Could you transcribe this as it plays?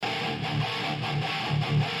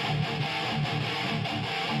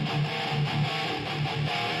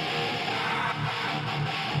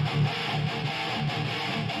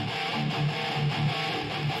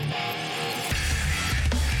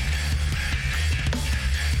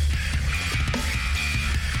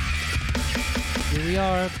we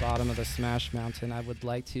are, bottom of the Smash Mountain. I would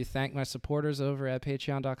like to thank my supporters over at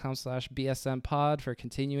patreon.com/bsmpod for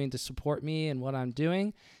continuing to support me and what I'm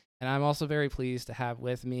doing. And I'm also very pleased to have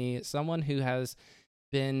with me someone who has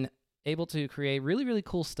been able to create really, really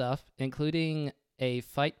cool stuff, including a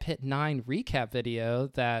Fight Pit 9 recap video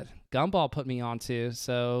that Gumball put me onto.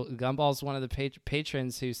 So Gumball's one of the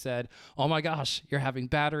patrons who said, "Oh my gosh, you're having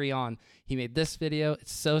Battery on. He made this video.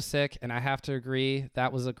 It's so sick." And I have to agree,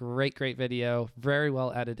 that was a great, great video. Very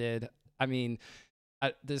well edited. I mean,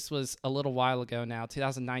 this was a little while ago now,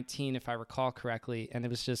 2019, if I recall correctly, and it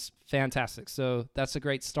was just fantastic. So that's a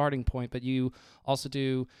great starting point. But you also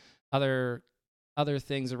do other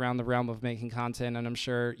things around the realm of making content, and I'm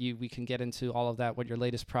sure we can get into all of that, what your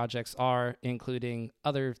latest projects are, including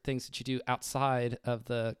other things that you do outside of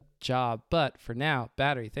the job. But for now,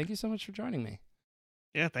 Battery, thank you so much for joining me.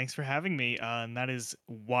 Yeah, thanks for having me. And that is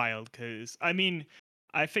wild because, I mean,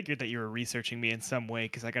 I figured that you were researching me in some way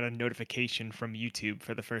because I got a notification from YouTube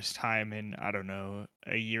for the first time in, I don't know,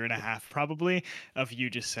 a year and a half probably, of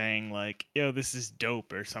you just saying, like, yo, this is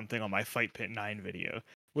dope or something on my Fight Pit 9 video,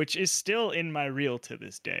 which is still in my reel to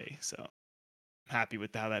this day. So I'm happy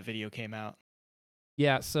with how that video came out.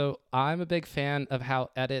 Yeah, so I'm a big fan of how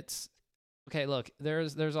edits. Okay, look,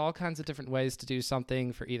 there's all kinds of different ways to do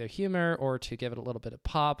something for either humor or to give it a little bit of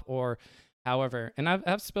pop or however. And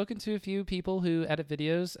I've spoken to a few people who edit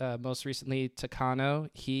videos. Most recently, Takano.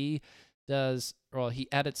 He edits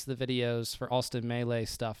the videos for Alston Melee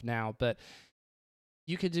stuff now, but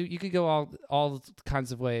you could go all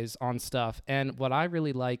kinds of ways on stuff. And what I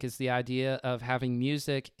really like is the idea of having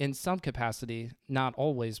music in some capacity, not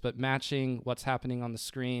always, but matching what's happening on the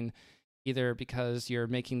screen, either because you're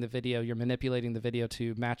making the video, you're manipulating the video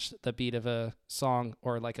to match the beat of a song,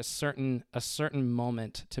 or like a certain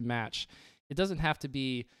moment to match. It doesn't have to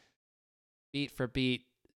be beat for beat,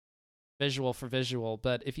 visual for visual,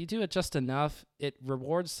 but if you do it just enough, it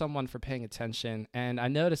rewards someone for paying attention. And I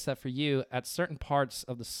noticed that for you, at certain parts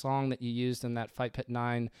of the song that you used in that Fight Pit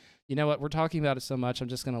 9, you know what, we're talking about it so much, I'm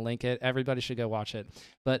just going to link it. Everybody should go watch it.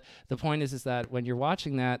 But the point is that when you're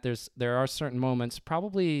watching that, there are certain moments,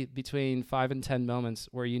 probably between 5 and 10 moments,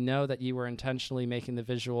 where you know that you were intentionally making the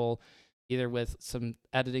visual, either with some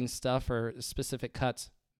editing stuff or specific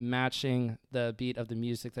cuts, matching the beat of the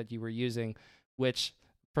music that you were using, which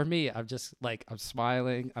for me, I'm just like, I'm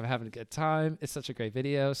smiling, I'm having a good time. It's such a great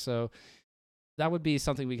video. So that would be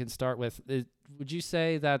something we can start with. Would you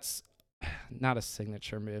say that's not a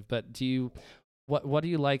signature move, but what do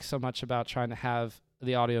you like so much about trying to have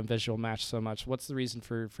the audio and visual match so much? What's the reason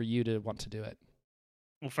for you to want to do it?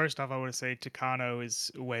 Well, first off, I want to say Takano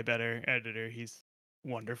is a way better editor. He's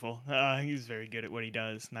wonderful. He's very good at what he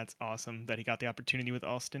does, and that's awesome that he got the opportunity with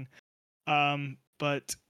Alston.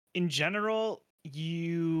 But in general,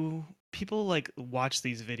 people like watch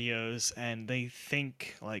these videos and they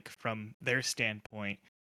think, like, from their standpoint,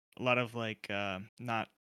 a lot of like not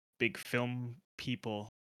big film people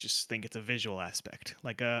just think it's a visual aspect.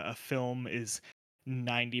 Like a film is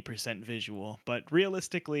 90% visual, but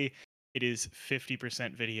realistically it is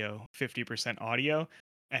 50% video, 50% audio,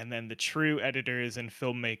 and then the true editors and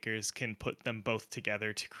filmmakers can put them both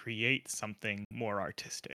together to create something more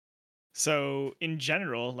artistic. So in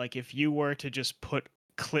general, like, if you were to just put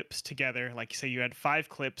clips together, like say you had 5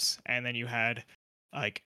 clips and then you had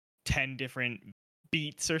like 10 different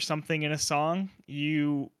beats or something in a song,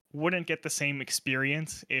 you wouldn't get the same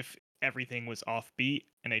experience if everything was offbeat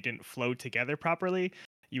and they didn't flow together properly.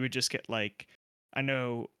 You would just get, like, I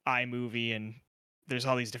know iMovie and there's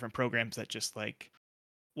all these different programs that just like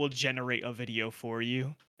will generate a video for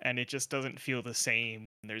you, and it just doesn't feel the same.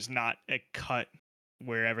 There's not a cut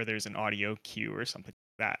wherever there's an audio cue or something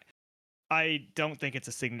like that. I don't think it's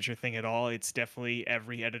a signature thing at all. It's definitely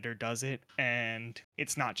every editor does it, and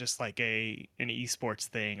it's not just like an esports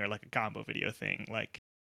thing or like a combo video thing. Like,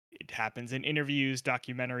 it happens in interviews,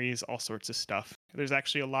 documentaries, all sorts of stuff. There's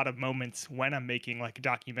actually a lot of moments when I'm making like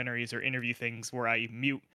documentaries or interview things where I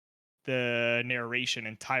mute the narration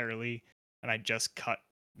entirely and I just cut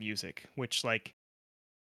music, which, like,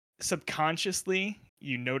 subconsciously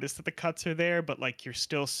you notice that the cuts are there, but like you're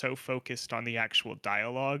still so focused on the actual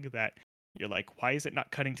dialogue that you're like, why is it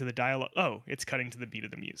not cutting to the dialogue? Oh, it's cutting to the beat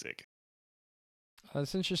of the music.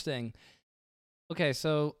 That's interesting. Okay,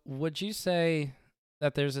 so would you say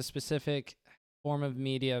that there's a specific form of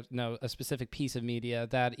media, no, a specific piece of media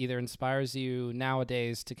that either inspires you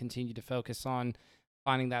nowadays to continue to focus on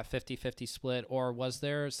finding that 50-50 split, or was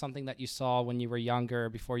there something that you saw when you were younger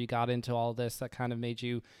before you got into all this that kind of made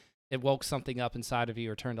you, it woke something up inside of you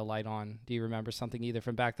or turned a light on? Do you remember something either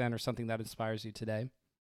from back then or something that inspires you today?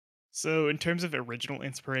 So in terms of original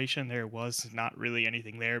inspiration, there was not really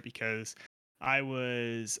anything there because I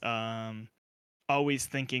was always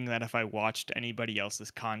thinking that if I watched anybody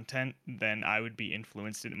else's content, then I would be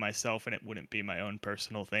influenced in it myself and it wouldn't be my own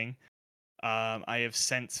personal thing. I have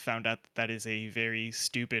since found out that that is a very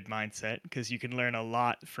stupid mindset because you can learn a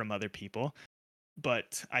lot from other people.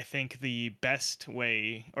 But I think the best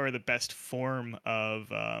way or the best form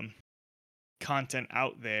of content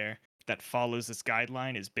out there that follows this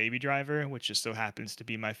guideline is Baby Driver, which just so happens to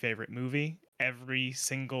be my favorite movie. Every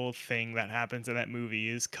single thing that happens in that movie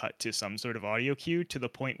is cut to some sort of audio cue to the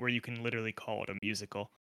point where you can literally call it a musical.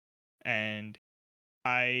 And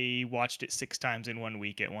I watched it 6 times in 1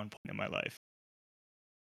 week at one point in my life.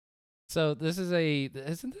 So this is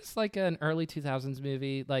isn't this like an early 2000s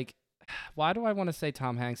movie? Like, why do I want to say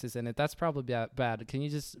Tom Hanks is in it? That's probably bad. Can you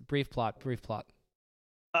just brief plot?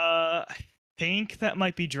 I think that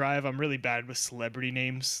might be Drive. I'm really bad with celebrity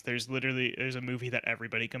names. There's a movie that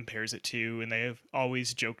everybody compares it to, and they have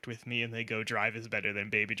always joked with me, and they go Drive is better than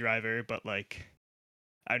Baby Driver, but like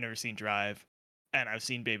I've never seen Drive, and I've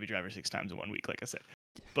seen Baby Driver 6 times in 1 week, like I said.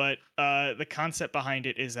 But the concept behind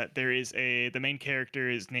it is that the main character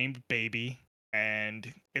is named Baby,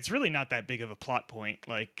 and it's really not that big of a plot point.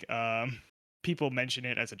 Like people mention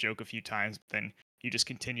it as a joke a few times, but then you just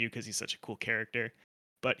continue because he's such a cool character.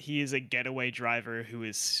 But he is a getaway driver who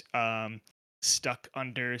is stuck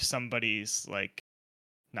under somebody's like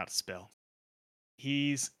not a spell.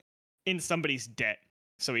 He's in somebody's debt,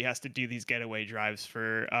 so he has to do these getaway drives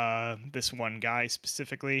for this one guy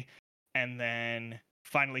specifically, and then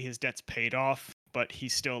finally his debt's paid off, but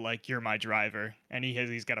he's still like, you're my driver, and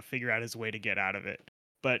he's got to figure out his way to get out of it.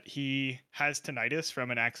 But he has tinnitus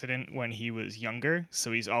from an accident when he was younger,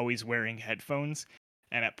 so he's always wearing headphones.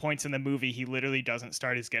 And at points in the movie, he literally doesn't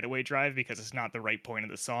start his getaway drive because it's not the right point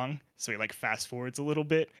of the song. So he like fast forwards a little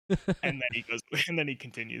bit, and then he goes, and then he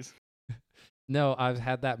continues. No, I've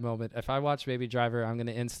had that moment. If I watch Baby Driver, I'm going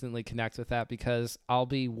to instantly connect with that because I'll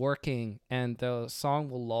be working and the song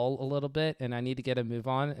will lull a little bit and I need to get a move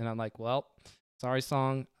on. And I'm like, well, sorry,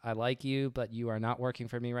 song. I like you, but you are not working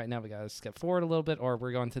for me right now. We got to skip forward a little bit or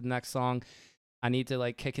we're going to the next song. I need to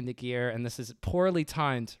like kick into gear. And this is poorly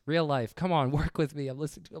timed. Real life. Come on, work with me. I'm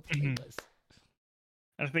listening to a playlist.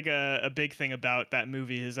 I think a big thing about that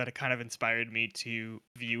movie is that it kind of inspired me to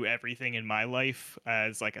view everything in my life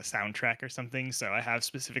as like a soundtrack or something. So I have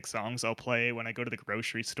specific songs I'll play when I go to the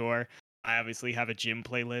grocery store. I obviously have a gym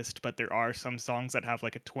playlist, but there are some songs that have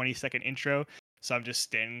like a 20-second intro. So I'm just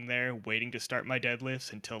standing there waiting to start my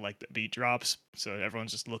deadlifts until like the beat drops. So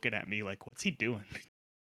everyone's just looking at me like, what's he doing?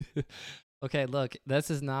 Okay, look, this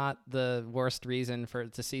is not the worst reason for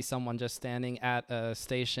to see someone just standing at a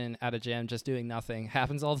station at a gym just doing nothing.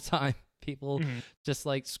 Happens all the time. People just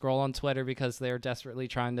like scroll on Twitter because they're desperately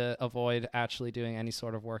trying to avoid actually doing any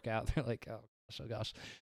sort of workout. They're like, oh gosh, oh gosh.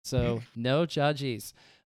 So no judges.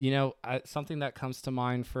 You know, something that comes to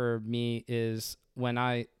mind for me is when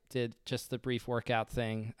I did just the brief workout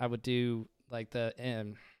thing. I would do like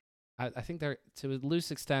I think they're, to a loose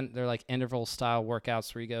extent, they're like interval style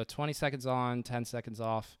workouts where you go 20 seconds on, 10 seconds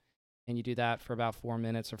off, and you do that for about 4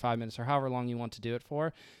 minutes or 5 minutes or however long you want to do it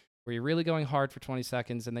for, where you're really going hard for 20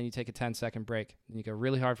 seconds and then you take a 10-second break and you go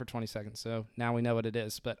really hard for 20 seconds. So now we know what it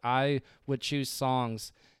is. But I would choose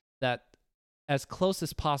songs that, as close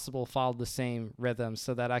as possible, followed the same rhythm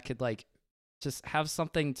so that I could like just have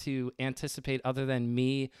something to anticipate other than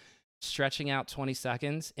me stretching out 20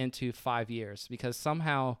 seconds into 5 years, because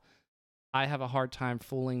somehow I have a hard time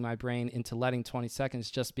fooling my brain into letting 20 seconds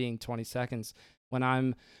just being 20 seconds. When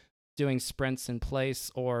I'm doing sprints in place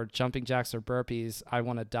or jumping jacks or burpees, I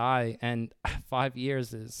want to die. And 5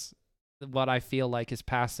 years is what I feel like is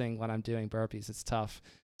passing when I'm doing burpees. It's tough.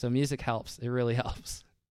 So music helps. It really helps.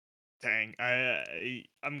 Dang,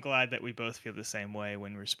 I'm glad that we both feel the same way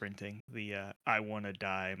when we're sprinting. The I want to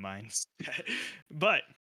die mindset. But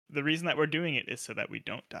the reason that we're doing it is so that we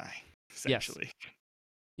don't die, Yes. essentially.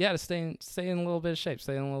 Yeah, to stay in a little bit of shape.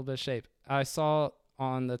 Stay in a little bit of shape. I saw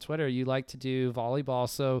on the Twitter you like to do volleyball,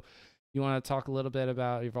 so you want to talk a little bit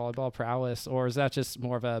about your volleyball prowess, or is that just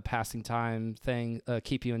more of a passing time thing,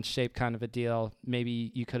 keep you in shape kind of a deal?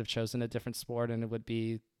 Maybe you could have chosen a different sport and it would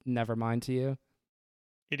be never mind to you.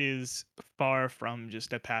 It is far from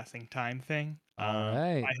just a passing time thing. All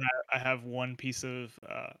right. I have one piece of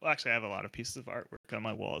well, actually, I have a lot of pieces of artwork on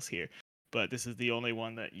my walls here, but this is the only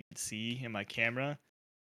one that you can see in my camera.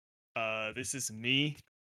 This is me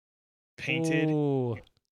painted Oh,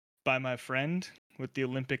 by my friend with the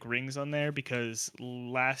Olympic rings on there because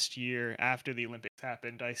last year after the Olympics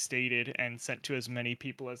happened, I stated and sent to as many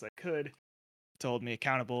people as I could told me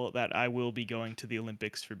accountable that I will be going to the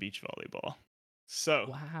Olympics for beach volleyball. So,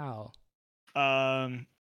 Wow. um,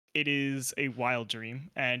 it is a wild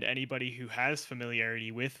dream, and anybody who has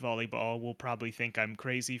familiarity with volleyball will probably think I'm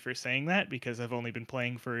crazy for saying that because I've only been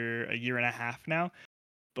playing for a year and a half now.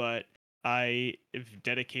 But I have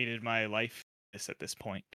dedicated my life to this at this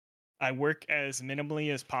point. I work as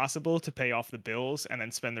minimally as possible to pay off the bills and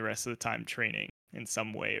then spend the rest of the time training in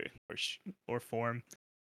some way or form.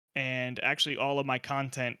 And actually, all of my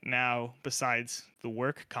content now, besides the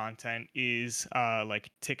work content, is like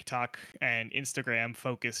TikTok and Instagram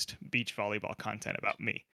focused beach volleyball content about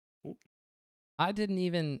me. Ooh, I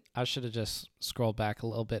should have just scrolled back a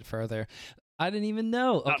little bit further. I didn't even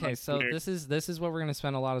know. not Okay, on so Twitter. this is what we're going to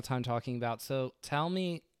spend a lot of time talking about. So tell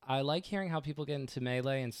me, I like hearing how people get into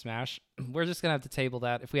Melee and Smash. We're just going to have to table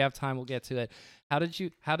that. If we have time, we'll get to it.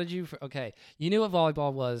 Okay, you knew what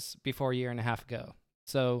volleyball was before a year and a half ago.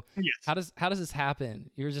 So Yes. how does this happen?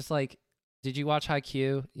 You were just like, did you watch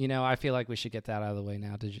Haikyuu? You know, I feel like we should get that out of the way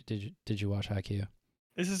now. Did you watch Haikyuu?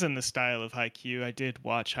 This is in the style of Haikyuu. I did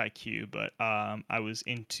watch Haikyuu, but I was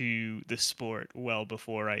into the sport well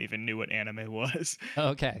before I even knew what anime was.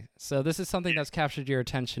 Okay, so this is something that's captured your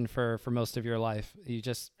attention for most of your life.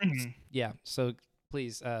 Mhm. Yeah. So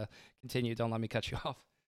please continue. Don't let me cut you off.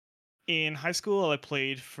 In high school, I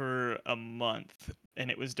played for a month,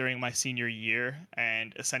 and it was during my senior year.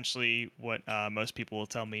 And essentially, what most people will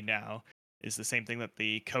tell me now is the same thing that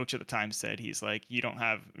the coach at the time said. He's like, "You don't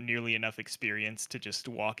have nearly enough experience to just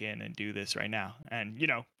walk in and do this right now." And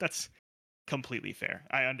that's completely fair.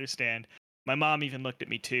 I understand. My mom even looked at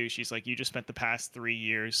me too. She's like, "You just spent the past 3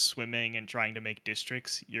 years swimming and trying to make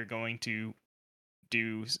districts. You're going to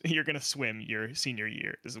swim your senior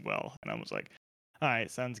year as well." And I was like, all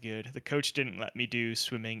right, sounds good. The coach didn't let me do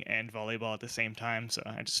swimming and volleyball at the same time, so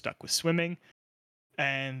I just stuck with swimming.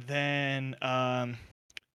 And then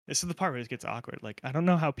this is the part where it gets awkward. Like, I don't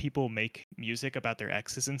know how people make music about their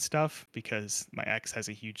exes and stuff because my ex has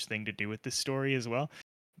a huge thing to do with this story as well.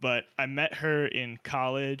 But I met her in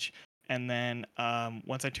college, and then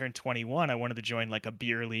once I turned 21, I wanted to join like a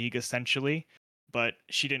beer league essentially. But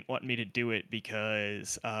she didn't want me to do it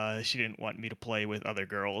because she didn't want me to play with other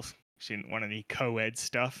girls. She didn't want any co-ed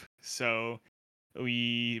stuff. So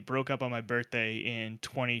we broke up on my birthday in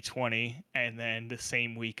 2020, and then the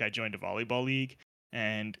same week I joined a volleyball league,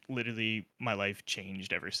 and literally my life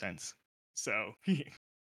changed ever since. So Okay,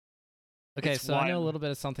 it's so I know a wild. little bit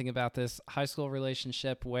of something about this high school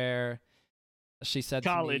relationship where she said to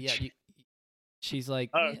me, College. she's like,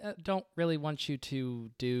 Uh, yeah, don't really want you to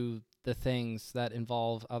do the things that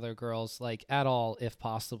involve other girls like at all if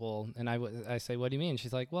possible. And I say, what do you mean?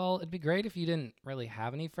 She's like, well, it'd be great if you didn't really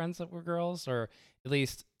have any friends that were girls, or at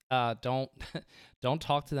least don't don't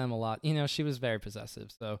talk to them a lot. You know, she was very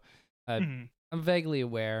possessive. So uh, mhm. I'm vaguely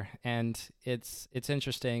aware, and it's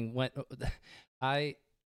interesting when I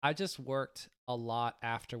I just worked a lot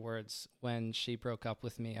afterwards when she broke up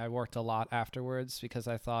with me. I worked a lot afterwards because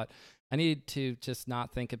I thought I need to just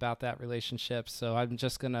not think about that relationship. So I'm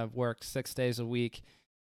just going to work 6 days a week,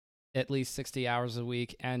 at least 60 hours a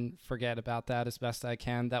week, and forget about that as best I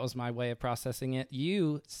can. That was my way of processing it.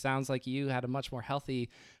 You sounds like you had a much more healthy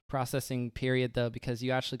processing period, though, because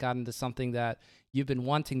you actually got into something that you've been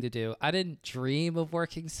wanting to do. I didn't dream of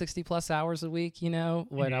working 60 plus hours a week, you know,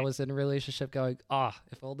 when I Mhm. was in a relationship going,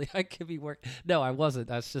 if only I could be work. No, I wasn't.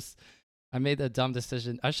 That's just I made a dumb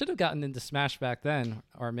decision. I should have gotten into Smash back then,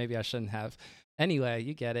 or maybe I shouldn't have. Anyway,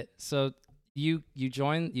 you get it. So you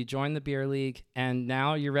join the beer league, and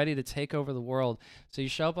now you're ready to take over the world. So you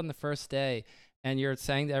show up on the first day, and you're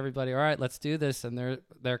saying to everybody, "All right, let's do this." And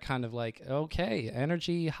they're kind of like, "Okay,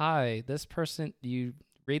 energy high. This person, you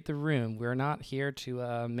read the room. We're not here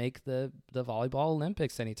to make the volleyball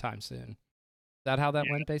Olympics anytime soon." Is that how that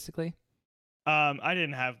Yeah. went, basically? I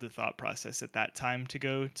didn't have the thought process at that time to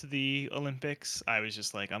go to the Olympics. I was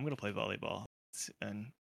just like, I'm gonna play volleyball,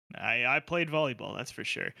 and I played volleyball. That's for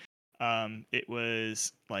sure. It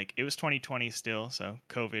was 2020 still, so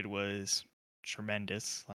COVID was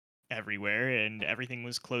tremendous, like, everywhere, and everything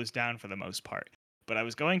was closed down for the most part. But I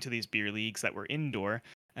was going to these beer leagues that were indoor,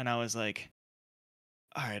 and I was like,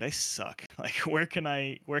 all right, I suck. Like, where can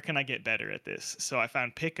I get better at this? So I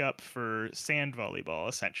found pickup for sand volleyball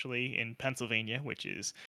essentially in Pennsylvania, which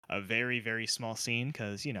is a very, very small scene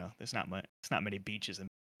because there's not many beaches in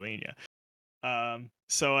Pennsylvania.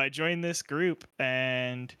 So I joined this group,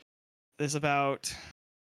 and there's about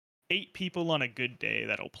 8 people on a good day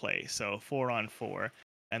that'll play, so 4 on 4.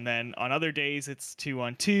 And then on other days it's 2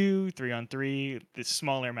 on 2, 3 on 3, the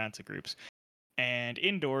smaller amounts of groups. And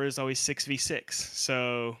indoor is always 6v6.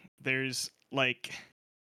 So there's like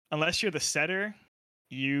unless you're the setter,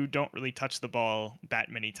 you don't really touch the ball that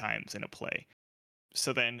many times in a play.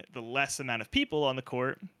 So then the less amount of people on the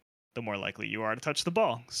court, the more likely you are to touch the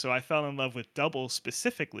ball. So I fell in love with doubles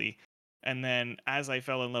specifically. And then as I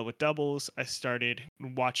fell in love with doubles, I started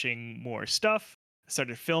watching more stuff. I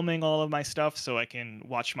started filming all of my stuff so I can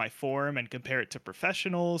watch my form and compare it to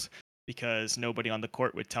professionals, because nobody on the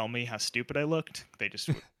court would tell me how stupid I looked. They just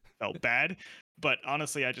felt bad. But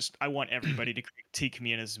honestly, I want everybody to critique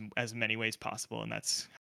me in as many ways possible, and that's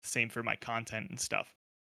the same for my content and stuff.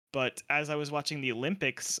 But as I was watching the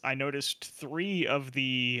Olympics, I noticed three of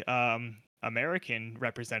the American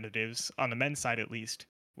representatives, on the men's side at least,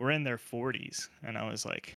 were in their 40s, and I was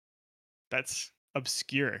like, "That's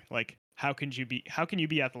obscure. Like, how can you be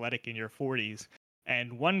athletic in your 40s?"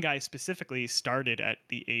 And one guy specifically started at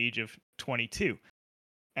the age of 22,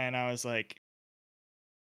 and I was like,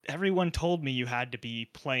 "Everyone told me you had to be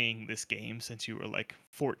playing this game since you were like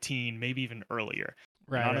 14, maybe even earlier."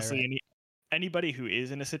 And honestly, Right. anybody who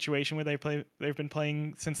is in a situation where they've been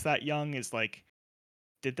playing since that young is like,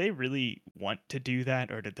 did they really want to do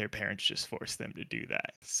that, or did their parents just force them to do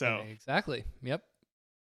that? Exactly. Yep.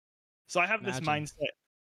 So I have this Imagine. mindset.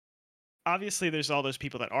 Obviously, there's all those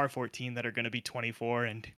people that are 14 that are going to be 24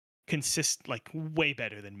 and consist like way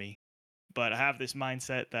better than me. But I have this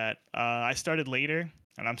mindset that I started later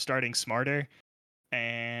and I'm starting smarter,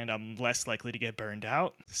 and I'm less likely to get burned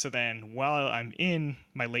out. So then while I'm in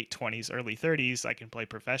my late 20s, early 30s, I can play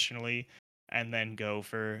professionally and then go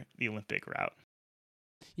for the Olympic route.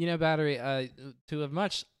 Battery, to a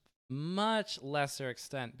much lesser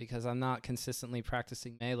extent, because I'm not consistently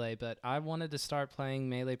practicing Melee, but I wanted to start playing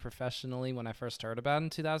Melee professionally when I first heard about it in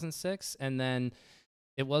 2006. And then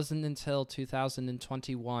it wasn't until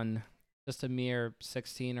 2021, just a mere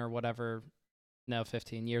 16 or whatever, no,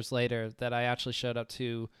 15 years later, that I actually showed up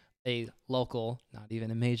to a local, not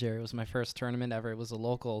even a major. It was my first tournament ever. It was a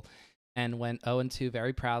local, and went 0-2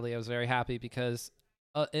 very proudly. I was very happy because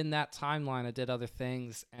in that timeline, I did other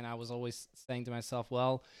things, and I was always saying to myself,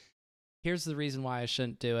 well, here's the reason why I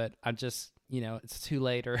shouldn't do it. I just, it's too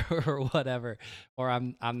late, or or whatever, or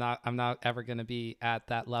I'm not ever going to be at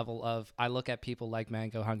that level of. I look at people like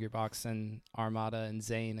Mango, Hungrybox, and Armada and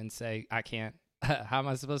Zane and say, I can't. How am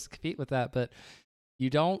I supposed to compete with that? But you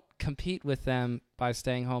don't compete with them by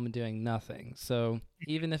staying home and doing nothing. So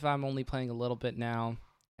even if I'm only playing a little bit now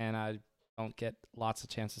and I don't get lots of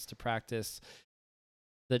chances to practice,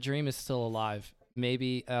 the dream is still alive.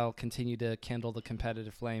 Maybe I'll continue to kindle the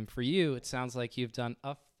competitive flame. For you, it sounds like you've done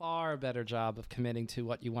a far better job of committing to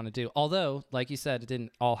what you want to do. Although, like you said, it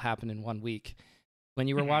didn't all happen in 1 week. When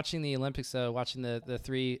you were Mhm. watching the Olympics, though, watching the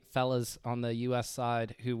three fellas on the U.S.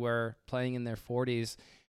 side who were playing in their 40s,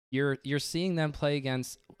 you're seeing them play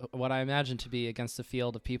against what I imagine to be against a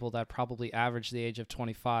field of people that probably average the age of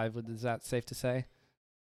 25. Is that safe to say?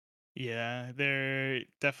 Yeah, they're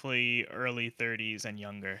definitely early 30s and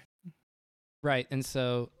younger. Right. And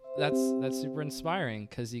so that's super inspiring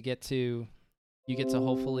because you get to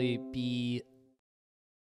hopefully be,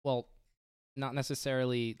 well, not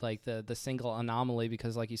necessarily like the single anomaly,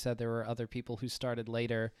 because like you said, there were other people who started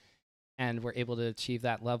later and were able to achieve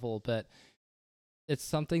that level, but it's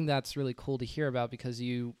something that's really cool to hear about because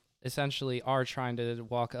you essentially are trying to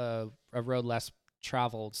walk a road less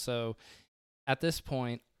traveled. So at this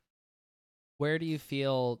point, where do you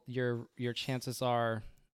feel your chances are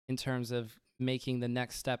in terms of making the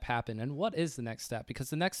next step happen? And what is the next step?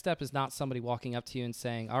 Because the next step is not somebody walking up to you and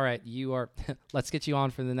saying, all right, you are let's get you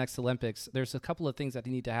on for the next Olympics. There's a couple of things that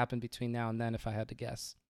need to happen between now and then, if I had to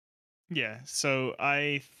guess. Yeah, so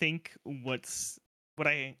I think what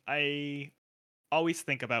I always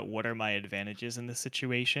think about what are my advantages in this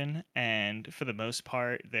situation, and for the most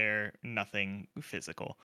part, they're nothing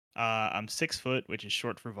physical. I'm 6 foot, which is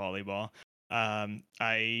short for volleyball.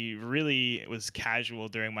 I really was casual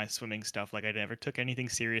during my swimming stuff. Like I never took anything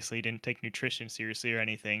seriously, didn't take nutrition seriously or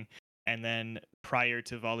anything. And then prior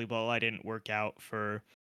to volleyball, I didn't work out for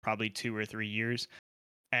probably 2 or 3 years.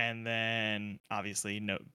 And then obviously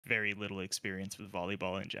no very little experience with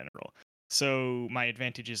volleyball in general. So my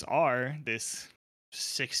advantages are this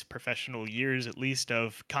 6 professional years at least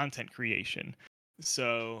of content creation.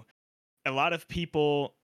 So a lot of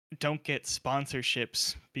people don't get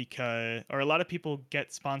sponsorships because, or a lot of people get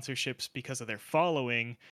sponsorships because of their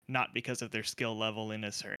following, not because of their skill level in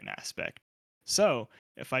a certain aspect. So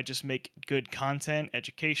if I just make good content,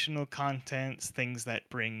 educational content, things that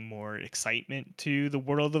bring more excitement to the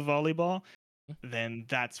world of volleyball, then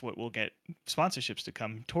that's what will get sponsorships to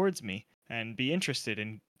come towards me and be interested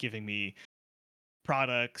in giving me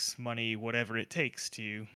products, money, whatever it takes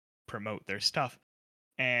to promote their stuff.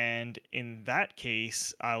 And in that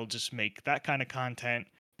case, I'll just make that kind of content,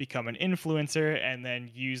 become an influencer, and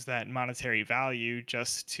then use that monetary value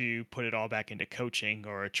just to put it all back into coaching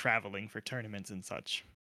or traveling for tournaments and such.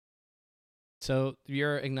 So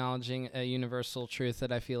you're acknowledging a universal truth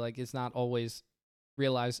that I feel like is not always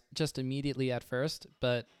realized just immediately at first,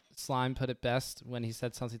 but Slime put it best when he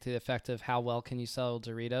said something to the effect of how well can you sell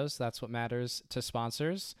Doritos? That's what matters to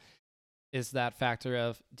sponsors. Is that factor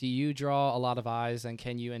of, do you draw a lot of eyes and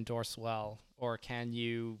can you endorse well, or can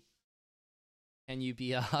you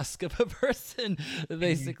be a husk of a person Mhm.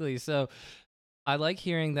 basically? So I like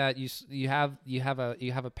hearing that you have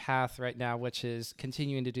a path right now, which is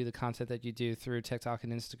continuing to do the content that you do through TikTok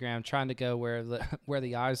and Instagram, trying to go where the where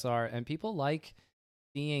the eyes are, and people like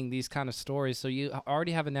seeing these kind of stories. So you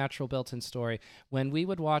already have a natural built-in story. When we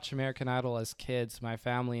would watch American Idol as kids, my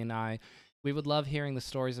family and I, we would love hearing the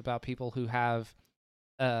stories about people who have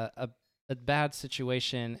a a bad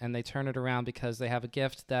situation and they turn it around because they have a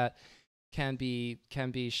gift that can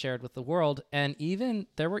be shared with the world. And even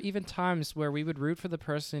there were even times where we would root for the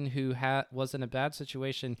person who was in a bad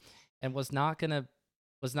situation and was not gonna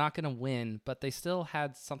win, but they still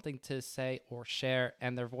had something to say or share,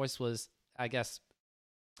 and their voice was, I guess,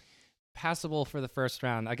 passable for the first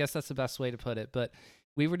round. I guess that's the best way to put it. But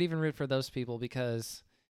we would even root for those people because,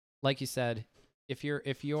 like you said, if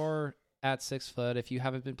you're at 6 foot, if you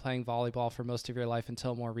haven't been playing volleyball for most of your life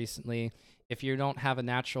until more recently, if you don't have a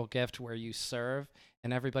natural gift where you serve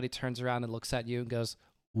and everybody turns around and looks at you and goes,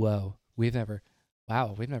 "Whoa, we've never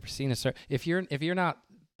seen a serve." If you're not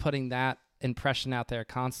putting that impression out there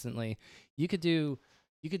constantly, you could do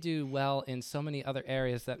you could do well in so many other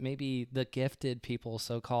areas that maybe the gifted people,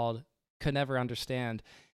 so called, could never understand.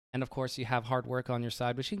 And of course, you have hard work on your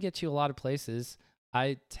side, which can get you a lot of places.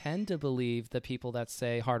 I tend to believe the people that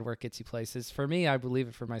say hard work gets you places. For me, I believe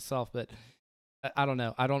it for myself, but I don't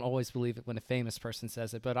know. I don't always believe it when a famous person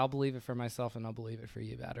says it, but I'll believe it for myself and I'll believe it for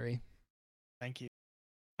you, Battery. Thank you.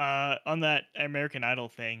 On that American Idol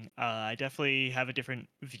thing, I definitely have a different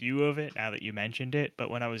view of it now that you mentioned it. But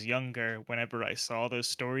when I was younger, whenever I saw those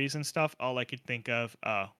stories and stuff, all I could think of, oh,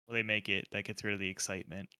 well, they make it. That gets rid of the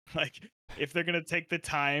excitement. Like, if they're gonna take the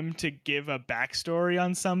time to give a backstory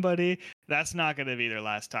on somebody, that's not gonna be their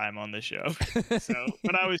last time on the show. So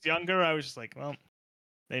when I was younger, I was just like, well,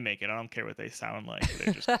 they make it. I don't care what they sound like.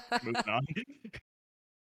 They're just moving on.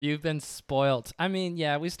 You've been spoilt. I mean,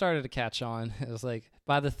 yeah, we started to catch on. It was like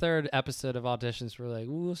by the third episode of auditions, we're like,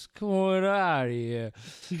 "What's going on here?"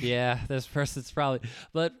 Yeah, this person's probably.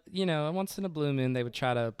 But once in a blue moon, they would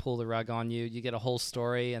try to pull the rug on you. You get a whole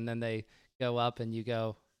story, and then they go up, and you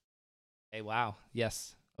go, "Hey, wow,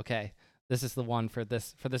 yes, okay, this is the one for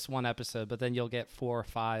this one episode." But then you'll get 4 or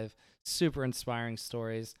 5 super inspiring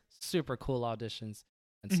stories, super cool auditions,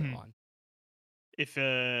 and so Mhm. on.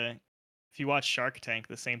 If you watch Shark Tank,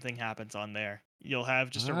 the same thing happens on there. You'll have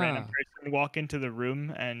just a random Ah. person walk into the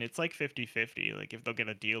room and it's like 50-50, like if they'll get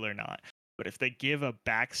a deal or not. But if they give a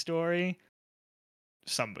backstory,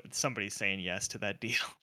 somebody's saying yes to that deal.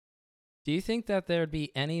 Do you think that there would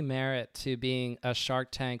be any merit to being a Shark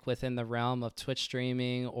Tank within the realm of Twitch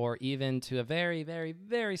streaming, or even to a very, very,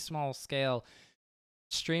 very small scale,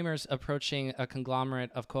 streamers approaching a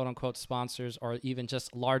conglomerate of quote unquote sponsors, or even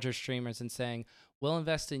just larger streamers, and saying, "We'll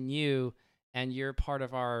invest in you and you're part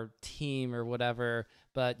of our team," or whatever,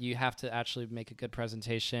 but you have to actually make a good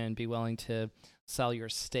presentation, be willing to sell your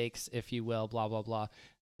stakes, if you will, blah, blah, blah.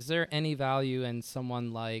 Is there any value in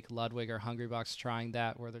someone like Ludwig or Hungrybox trying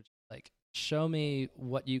that, where they're just like, "Show me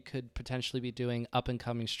what you could potentially be doing, up and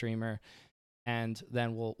coming streamer, and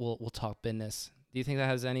then we'll talk business"? Do you think that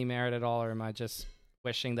has any merit at all, or am I just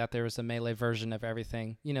wishing that there was a melee version of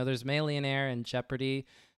everything? There's Millionaire and Jeopardy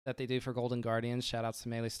that they do for Golden Guardians. Shout outs to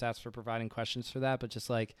Melee Stats for providing questions for that. But just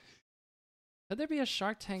like, could there be a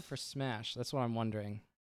Shark Tank for Smash? That's what I'm wondering.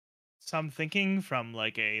 So I'm thinking from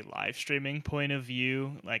like a live streaming point of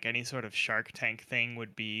view, like any sort of Shark Tank thing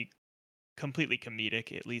would be completely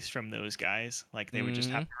comedic, at least from those guys. Like they would just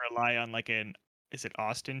have Hmm. to rely on like an is it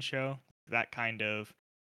Austin show? That kind of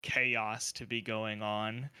chaos to be going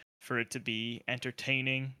on for it to be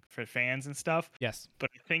entertaining for fans and stuff. Yes.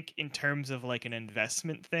 But I think in terms of like an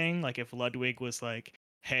investment thing, like if Ludwig was like,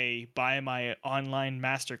 "Hey, buy my online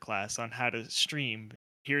masterclass on how to stream.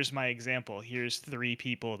 Here's my example. Here's 3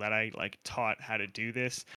 people that I like taught how to do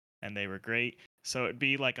this and they were great." So it'd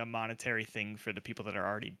be like a monetary thing for the people that are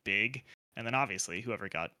already big. And then obviously whoever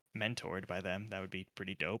got mentored by them, that would be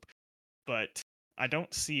pretty dope. But I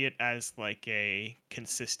don't see it as like a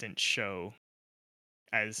consistent show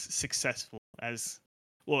as successful as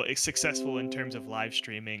well, it's successful in terms of live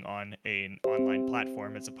streaming on an online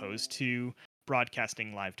platform as opposed to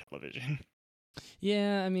broadcasting live television.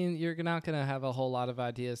 Yeah, I mean, you're not going to have a whole lot of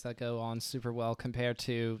ideas that go on super well compared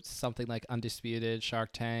to something like Undisputed,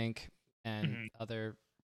 Shark Tank, and Mhm. other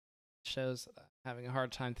shows having a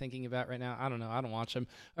hard time thinking about right now. I don't know. I don't watch them.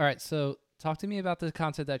 All right, so talk to me about the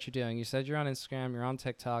content that you're doing. You said you're on Instagram, you're on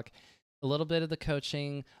TikTok. A little bit of the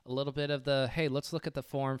coaching, a little bit of the, hey, let's look at the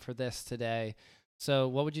form for this today. So,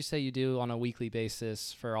 what would you say you do on a weekly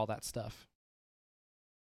basis for all that stuff?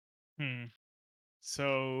 Hmm.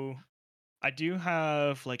 So I do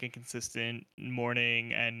have like a consistent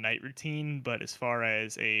morning and night routine, but as far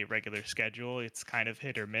as a regular schedule, it's kind of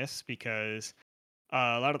hit or miss because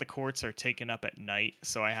a lot of the courts are taken up at night,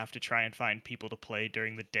 so I have to try and find people to play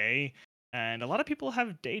during the day. And a lot of people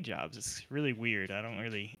have day jobs. It's really weird. I don't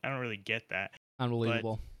really get that. But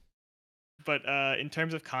Unbelievable. in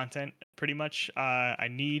terms of content, pretty much I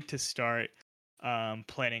need to start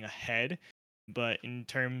planning ahead. But in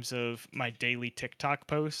terms of my daily TikTok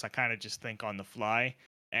posts, I kind of just think on the fly.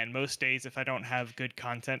 And most days, if I don't have good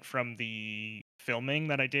content from the filming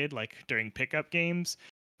that I did, like during pickup games,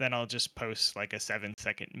 then I'll just post like a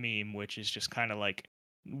 7-second meme, which is just kind of like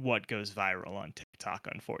what goes viral on TikTok,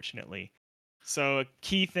 unfortunately. So, a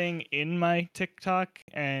key thing in my TikTok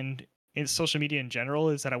and in social media in general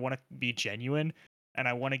is that I want to be genuine and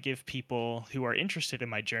I want to give people who are interested in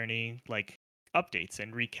my journey like updates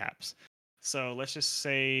and recaps. So let's just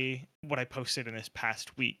say what I posted in this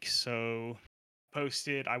past week. So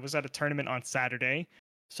I was at a tournament on Saturday,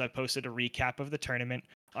 so I posted a recap of the tournament.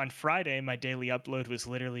 On Friday, my daily upload was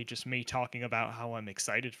literally just me talking about how I'm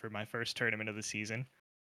excited for my first tournament of the season.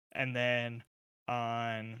 And then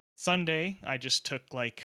on Sunday, I just took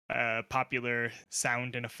like a popular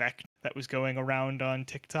sound and effect that was going around on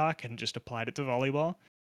TikTok and just applied it to volleyball.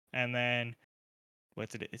 And then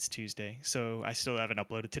what's it? It's Tuesday, so I still haven't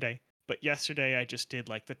uploaded today. But yesterday I just did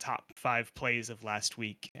like the top 5 plays of last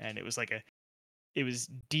week, and it was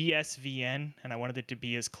DSVN, and I wanted it to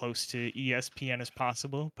be as close to ESPN as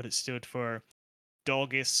possible, but it stood for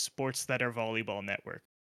Dolgus Sports That Are Volleyball Network.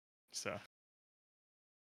 So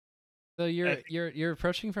So I you're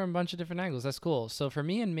approaching from a bunch of different angles. That's cool. So for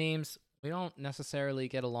me and memes, we don't necessarily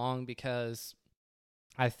get along because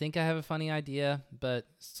I think I have a funny idea, but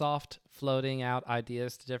soft floating out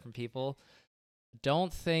ideas to different people.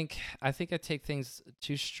 Don't think I think I take things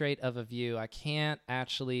too straight of a view. I can't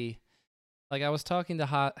actually like I was talking to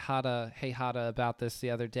Hada about this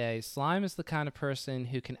the other day. Slime is the kind of person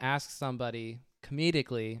who can ask somebody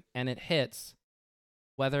comedically and it hits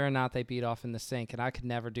whether or not they beat off in the sink, and I could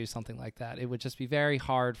never do something like that. It would just be very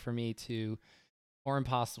hard for me to or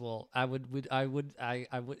impossible. I would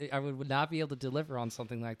not be able to deliver on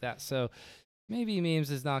something like that. So maybe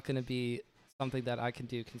memes is not going to be something that I can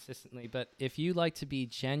do consistently. But if you like to be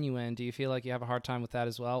genuine, do you feel like you have a hard time with that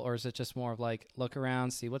as well, or is it just more of like look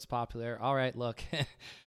around, see what's popular? All right, look,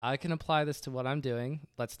 I can apply this to what I'm doing.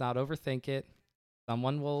 Let's not overthink it.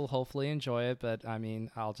 Someone will hopefully enjoy it, but I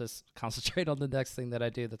mean, I'll just concentrate on the next thing that I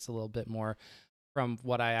do that's a little bit more from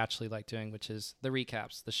what I actually like doing, which is the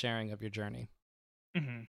recaps, the sharing of your journey.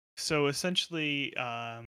 Mhm. So essentially,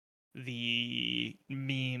 the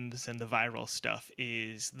memes and the viral stuff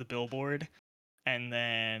is the billboard, and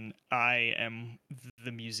then I am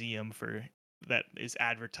the museum for that is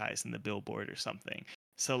advertised in the billboard or something.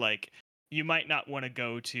 So like you might not want to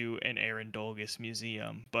go to an Aaron Dolgus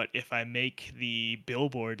museum, but if I make the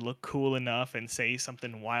billboard look cool enough and say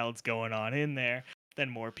something wild's going on in there, then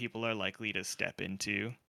more people are likely to step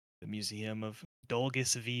into the Museum of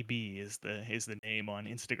Dolgus VB is the name on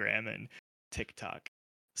Instagram and TikTok.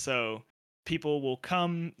 So people will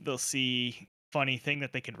come, they'll see funny thing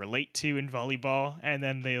that they can relate to in volleyball, and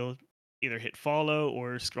then they'll either hit follow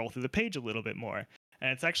or scroll through the page a little bit more.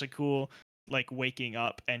 And it's actually cool, like waking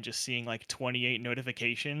up and just seeing like 28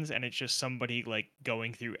 notifications, and it's just somebody like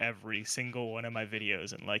going through every single one of my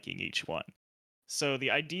videos and liking each one. So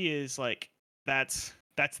the idea is like that's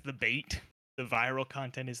the bait. The viral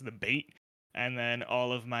content is the bait, and then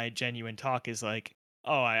all of my genuine talk is like,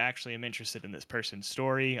 oh, I actually am interested in this person's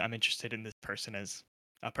story. I'm interested in this person as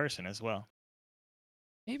a person as well.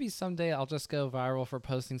 Maybe someday I'll just go viral for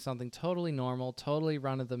posting something totally normal, totally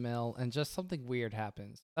run of the mill, and just something weird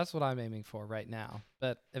happens. That's what I'm aiming for right now.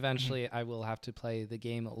 But Mhm. eventually I will have to play the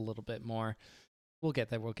game a little bit more. We'll get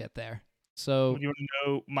there. We'll get there. Would So, you want to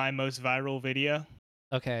know my most viral video?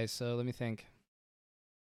 okay, so let me think.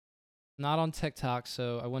 Not on TikTok,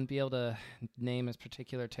 so I wouldn't be able to name a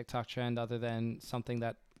particular TikTok trend other than something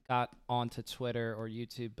that got onto Twitter or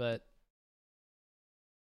YouTube. But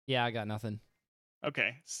yeah, I got nothing.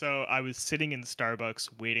 Okay, so I was sitting in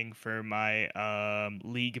Starbucks waiting for my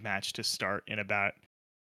league match to start in about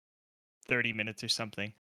 30 minutes or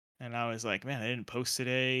something. And I was like, man, I didn't post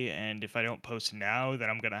today, and if I don't post now,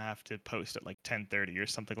 then I'm gonna have to post at like 10:30 or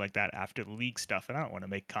something like that after the league stuff, and I don't want to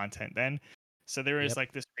make content then. So there was Yep.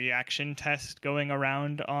 like this reaction test going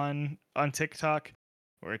around on TikTok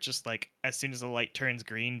where it's just like as soon as the light turns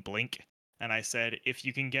green, blink. And I said, if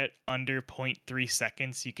you can get under zero point 0.3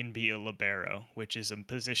 seconds, you can be a libero, which is a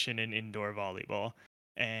position in indoor volleyball.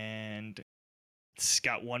 And it's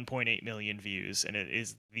got 1.8 million views, and it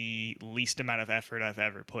is the least amount of effort I've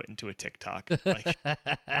ever put into a TikTok, like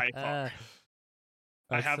by far. I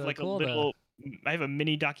That's have so like a cool though. little, I have a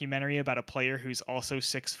mini documentary about a player who's also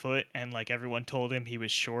 6 foot, and like everyone told him he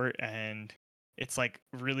was short, and it's like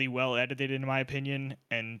really well edited in my opinion,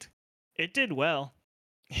 and it did well.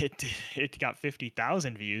 It got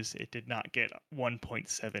 50,000 views. It did not get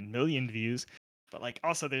 1.7 million views. But like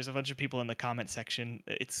also there's a bunch of people in the comment section.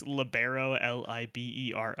 It's Libero,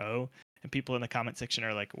 Libero, and people in the comment section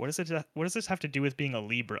are like, what does this have to do with being a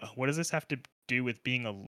Libra? What does this have to do with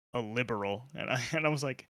being a liberal?" And I was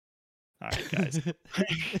like, "All right, guys."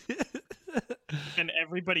 And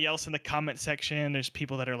everybody else in the comment section, there's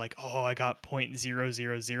people that are like, "Oh, I got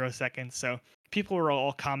 0.000 seconds." So people were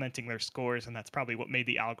all commenting their scores, and that's probably what made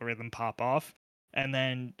the algorithm pop off. And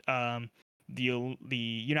then the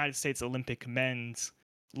United States Olympic men's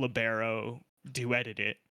libero duetted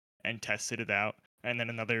it and tested it out, and then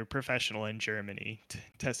another professional in Germany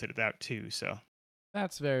tested it out too. So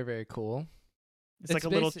That's very, very cool. it's like It's a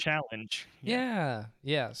little basic. challenge. Yeah. Yeah.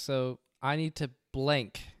 Yeah. So I need to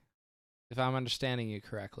blink if I'm understanding you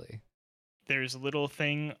correctly. There's a little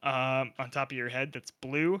thing on top of your head that's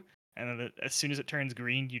blue, and then as soon as it turns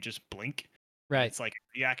green, you just blink, and Right. it's like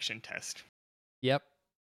a reaction test. Yep.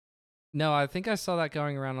 No, I think I saw that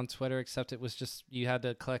going around on Twitter, except it was just you had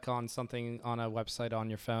to click on something on a website on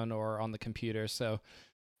your phone or on the computer. So,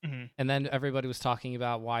 Hmm. and then everybody was talking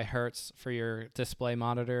about why hertz for your display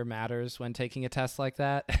monitor matters when taking a test like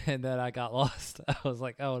that. And then I got lost. I was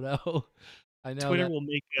like, oh no, I know Twitter that. will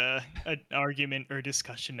make an argument or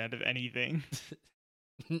discussion out of anything.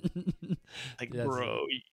 Like, That's bro,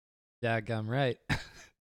 daggum right.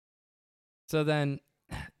 So then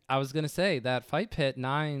I was gonna say that Fight Pit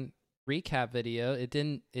 9 recap video, it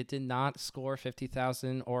did not score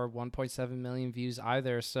 50,000 or 1.7 million views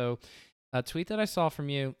either. So a tweet that I saw from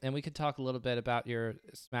you, and we could talk a little bit about your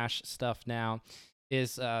Smash stuff now,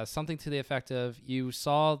 is something to the effect of you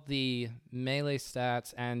saw the Melee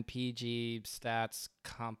stats and PG stats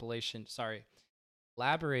compilation, sorry,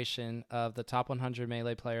 collaboration of the top 100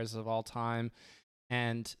 Melee players of all time,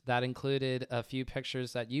 and that included a few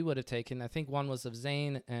pictures that you would have taken. I think one was of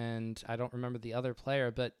Zayn, and I don't remember the other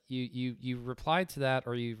player. But you replied to that,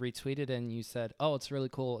 or you retweeted, and you said, "Oh, it's really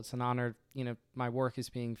cool. It's an honor. You know, my work is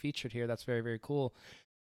being featured here. That's very, very cool.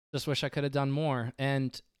 Just wish I could have done more."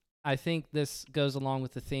 And I think this goes along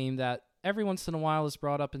with the theme that every once in a while is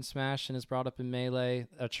brought up in Smash and is brought up in Melee.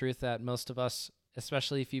 A truth that most of us,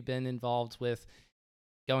 especially if you've been involved with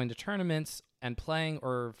going to tournaments and playing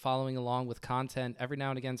or following along with content, every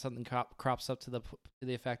now and again something crops up to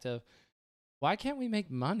the effect of, why can't we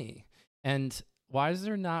make money? And why is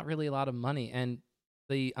there not really a lot of money? And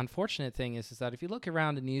the unfortunate thing is that if you look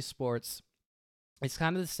around in esports, it's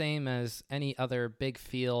kind of the same as any other big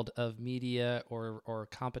field of media or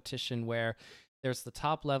competition where there's the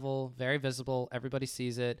top level, very visible, everybody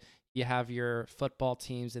sees it. You have your football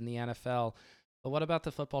teams in the NFL. But what about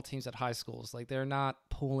the football teams at high schools? Like, they're not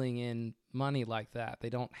pulling in money like that. They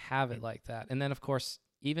don't have it like that. And then, of course,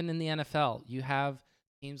 even in the NFL, you have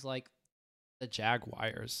teams like the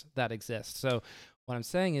Jaguars that exist. So what I'm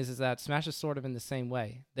saying is that Smash is sort of in the same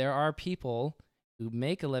way. There are people who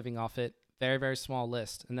make a living off it, very, very small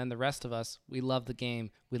list. And then the rest of us, we love the game.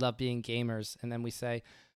 We love being gamers. And then we say,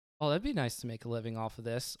 oh, that'd be nice to make a living off of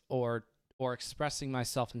this, or expressing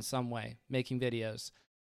myself in some way, making videos,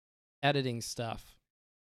 editing stuff,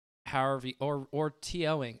 however, or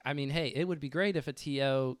TOing. I mean, hey, it would be great if a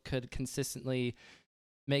TO could consistently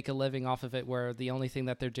make a living off of it, where the only thing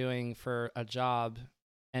that they're doing for a job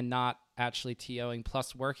and not actually TOing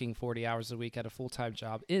plus working 40 hours a week at a full-time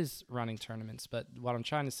job is running tournaments. But what I'm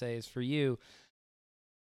trying to say is, for you,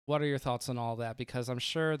 what are your thoughts on all that? Because I'm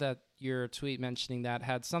sure that your tweet mentioning that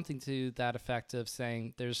had something to that effect of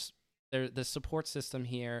saying the support system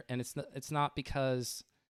here, and it's not because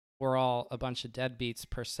we're all a bunch of deadbeats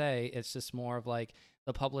per se. It's just more of like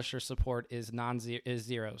the publisher support is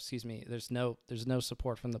zero. Excuse me. There's no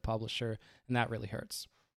support from the publisher, and that really hurts.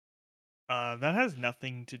 That has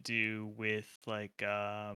nothing to do with like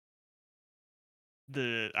the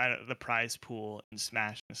prize pool and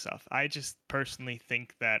Smash and stuff. I just personally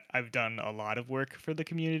think that I've done a lot of work for the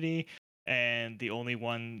community, and the only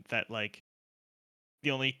one that like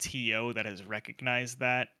the only TO that has recognized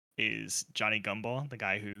that is Johnny Gumball, the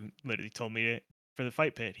guy who literally told me for the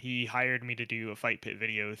Fight Pit. He hired me to do a Fight Pit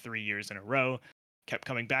video 3 years in a row, kept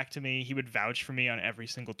coming back to me. He would vouch for me on every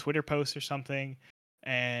single Twitter post or something.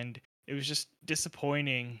 And it was just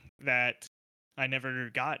disappointing that I never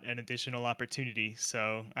got an additional opportunity.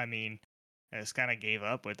 So, I mean, I just kind of gave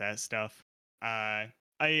up with that stuff. I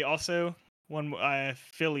also one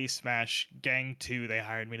Philly Smash Gang 2, they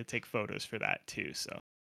hired me to take photos for that too, so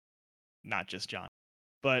not just John.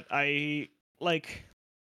 But I like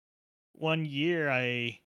 1 year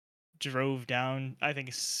I drove down, I think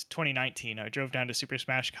it's 2019. I drove down to Super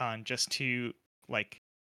Smash Con just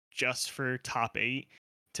for top 8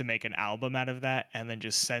 to make an album out of that, and then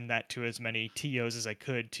just send that to as many TOs as I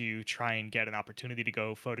could to try and get an opportunity to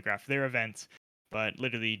go photograph their events, but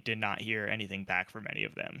literally did not hear anything back from any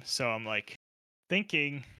of them. So I'm like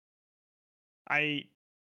thinking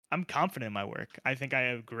I'm confident in my work. I think I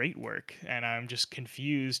have great work, and I'm just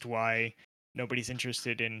confused why nobody's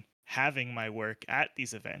interested in having my work at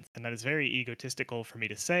these events. And that is very egotistical for me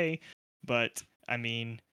to say, but I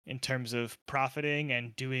mean, in terms of profiting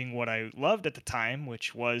and doing what I loved at the time,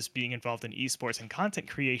 which was being involved in esports and content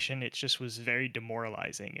creation, it just was very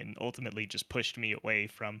demoralizing and ultimately just pushed me away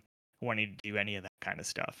from wanting to do any of that kind of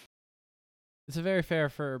stuff. It's a very fair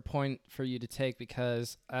point for you to take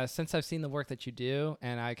because since I've seen the work that you do,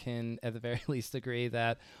 and I can at the very least agree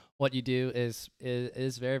that what you do is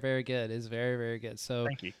very, very good. Is very, very good. So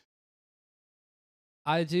Thank you.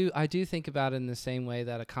 I do think about it in the same way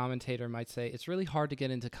that a commentator might say it's really hard to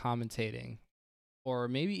get into commentating, or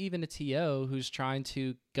maybe even a TO who's trying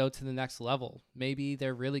to go to the next level. Maybe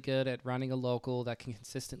they're really good at running a local that can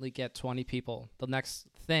consistently get 20 people. The next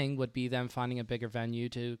thing would be them finding a bigger venue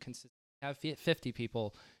to have 50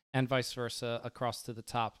 people, and vice versa across to the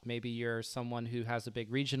top. Maybe you're someone who has a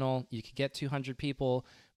big regional, you could get 200 people,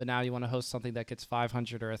 but now you want to host something that gets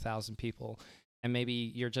 500 or 1,000 people. And maybe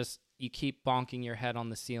you keep bonking your head on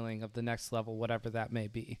the ceiling of the next level, whatever that may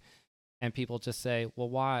be. And people just say, well,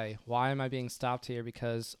 why? Why am I being stopped here?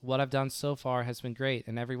 Because what I've done so far has been great,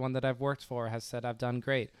 and everyone that I've worked for has said I've done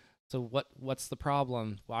great. So what's the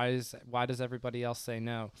problem? Why does everybody else say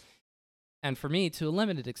no? And for me, to a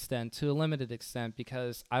limited extent,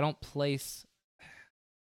 because I don't place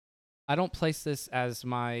this as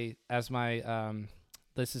my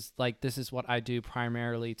this is what I do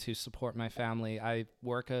primarily to support my family. I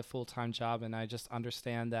work a full-time job, and I just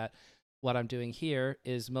understand that what I'm doing here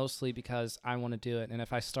is mostly because I want to do it. And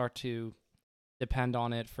if I start to depend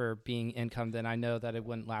on it for being income, then I know that it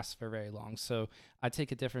wouldn't last for very long. So I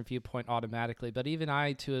take a different viewpoint automatically. But even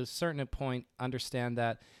I, to a certain point, understand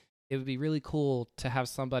that it would be really cool to have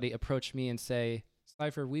somebody approach me and say,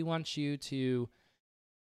 Cypher, we want you to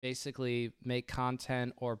basically make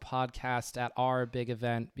content or podcast at our big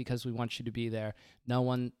event because we want you to be there. No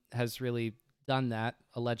one has really done that,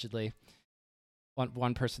 allegedly.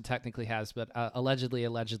 One person technically has, but allegedly.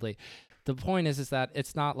 The point is that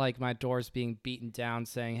it's not like my door's being beaten down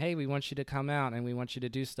saying, hey, we want you to come out and we want you to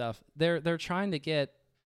do stuff. They're trying to get,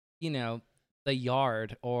 the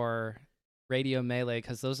Yard or Radio Melee,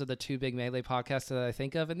 because those are the two big Melee podcasts that I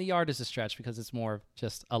think of. And the Yard is a stretch because it's more of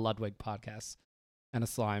just a Ludwig podcast and a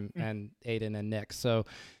Slime and Aiden and Nick. So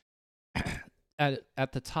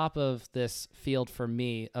at the top of this field for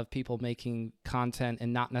me of people making content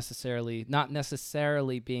and not necessarily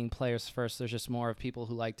being players first, there's just more of people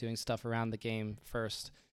who like doing stuff around the game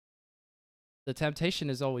first. The temptation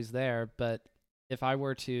is always there, but if I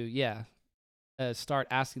were to start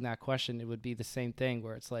asking that question, it would be the same thing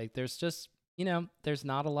where it's like there's just there's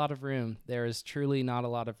not a lot of room. There is truly not a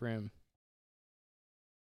lot of room.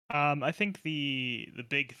 I think the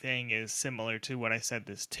big thing is similar to what I said.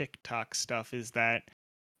 This TikTok stuff is that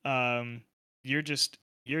you're just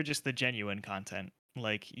the genuine content.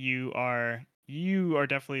 Like you are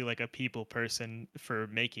definitely like a people person for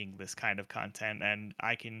making this kind of content, and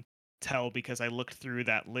I can tell because I looked through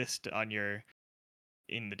that list on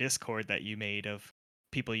in the Discord that you made of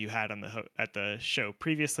people you had on at the show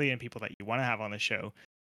previously and people that you want to have on the show.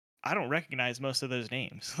 I don't recognize most of those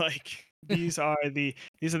names. Like these are the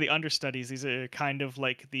understudies. These are kind of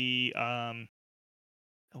like the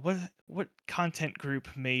what content group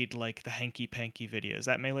made like the hanky panky videos?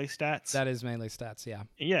 That Melee Stats? That is Melee Stats, yeah.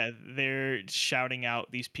 Yeah, they're shouting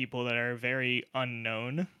out these people that are very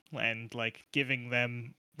unknown and like giving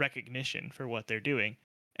them recognition for what they're doing.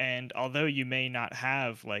 And although you may not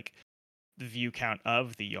have like the view count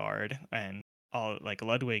of the Yard and all like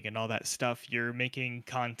Ludwig and all that stuff, you're making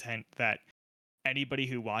content that anybody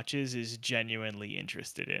who watches is genuinely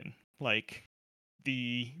interested in. Like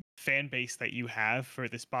the fan base that you have for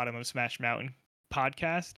this Bottom of Smash Mountain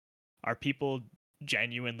podcast are people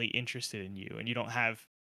genuinely interested in you, and you don't have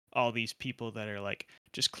all these people that are like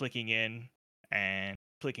just clicking in and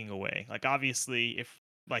clicking away. Like obviously if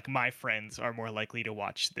like my friends are more likely to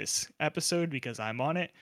watch this episode because I'm on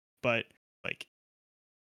it, but like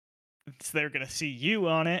they're going to see you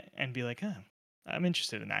on it and be like, "Oh, I'm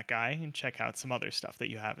interested in that guy," and check out some other stuff that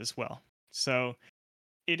you have as well. So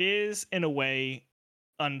it is in a way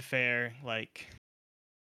unfair, like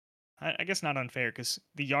I guess not unfair because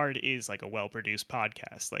the Yard is like a well-produced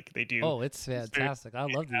podcast. Like they do, Oh, it's it's very, fantastic. I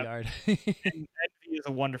love the yeah, yard. and Envy is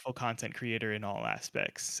a wonderful content creator in all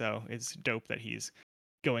aspects. So it's dope that he's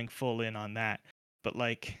going full in on that. But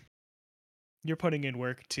like you're putting in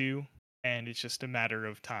work too, and it's just a matter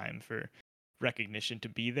of time for recognition to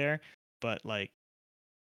be there. But like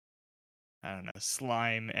I don't know,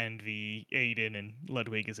 Slime, Envy, Aiden, and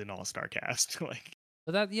Ludwig is an all-star cast. Like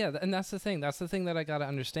But that, yeah, and that's the thing. That's the thing that I got to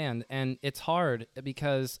understand, and it's hard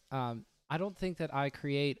because I don't think that I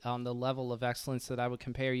create on the level of excellence that I would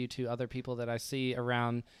compare you to other people that I see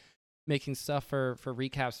around making stuff for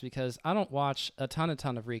recaps, because I don't watch a ton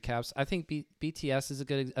of recaps. I think BTS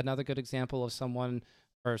is another good example of someone,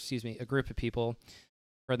 or excuse me, a group of people.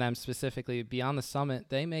 For them specifically, Beyond the Summit,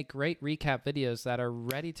 they make great recap videos that are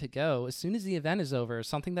ready to go as soon as the event is over.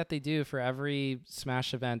 Something that they do for every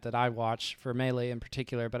Smash event that I watch, for Melee in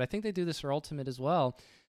particular, but I think they do this for Ultimate as well.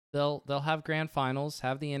 They'll have grand finals,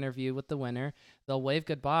 have the interview with the winner, they'll wave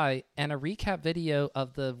goodbye, and a recap video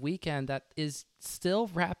of the weekend that is still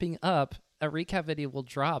wrapping up. A recap video will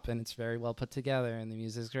drop, and it's very well put together, and the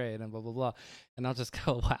music's great, and blah blah blah. And I'll just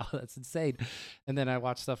go, "Wow, that's insane!" And then I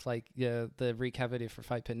watch stuff like the recap video for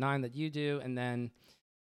Fight Pit 9 that you do, and then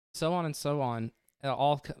so on and so on.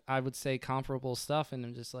 All I would say comparable stuff, and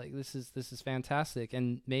I'm just like, this is fantastic.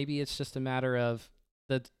 And maybe it's just a matter of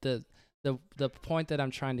the point that I'm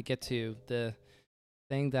trying to get to. The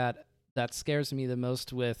thing that scares me the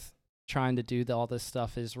most with trying to do all this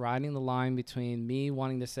stuff is riding the line between me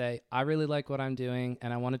wanting to say I really like what I'm doing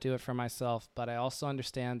and I want to do it for myself, but I also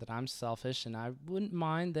understand that I'm selfish and I wouldn't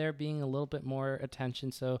mind there being a little bit more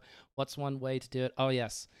attention. So what's one way to do it? Oh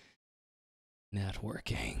yes,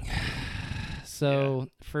 networking. So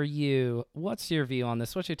for you, what's your view on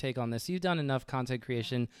this? What's your take on this? You've done enough content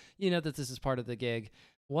creation. You know that this is part of the gig.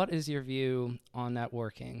 What is your view on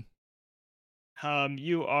networking?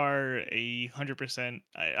 You are 100%.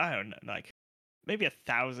 I don't know, like maybe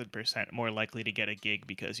 1,000% more likely to get a gig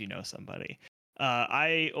because you know somebody.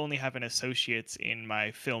 I only have an associate's in my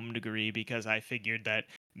film degree because I figured that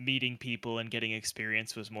meeting people and getting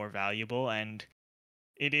experience was more valuable, and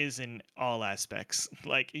it is in all aspects.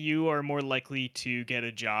 Like you are more likely to get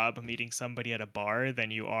a job meeting somebody at a bar than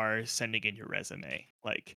you are sending in your resume.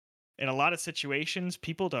 Like in a lot of situations,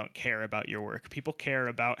 people don't care about your work. People care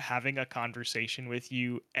about having a conversation with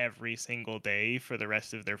you every single day for the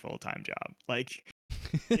rest of their full-time job. Like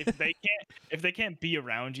if they can't be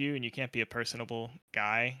around you and you can't be a personable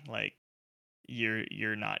guy, like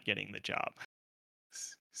you're not getting the job.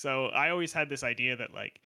 So I always had this idea that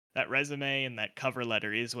like that resume and that cover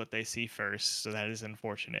letter is what they see first, so that is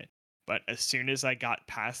unfortunate. But as soon as I got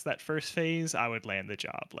past that first phase, I would land the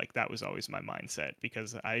job. Like that was always my mindset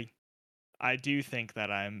because I do think that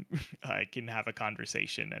I'm I can have a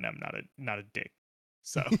conversation and I'm not a dick.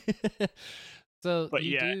 So, So but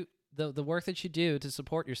you yeah. do the work that you do to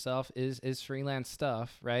support yourself is freelance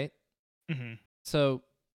stuff, right? Mhm. So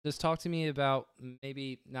just talk to me about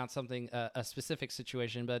maybe not something a specific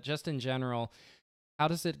situation, but just in general, how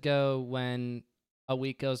does it go when a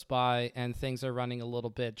week goes by and things are running a little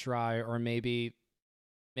bit dry, or maybe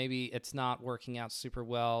it's not working out super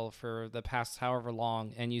well for the past however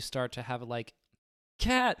long, and you start to have like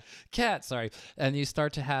cat sorry, and you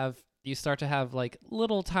start to have like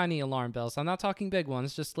little tiny alarm bells. I'm not talking big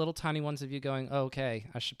ones, just little tiny ones of you going, oh, okay,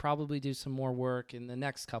 I should probably do some more work in the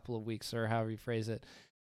next couple of weeks, or however you phrase it.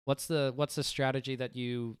 What's the strategy that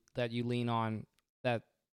you lean on, that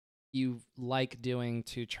you like doing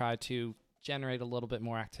to try to generate a little bit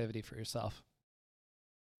more activity for yourself?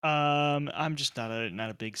 I'm just not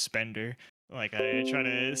a big spender. Like I try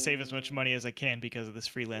to save as much money as I can because of this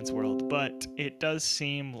freelance world, but it does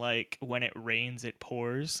seem like when it rains it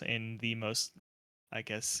pours in the most, I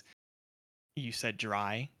guess you said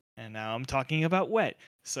dry, and now I'm talking about wet.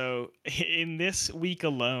 So in this week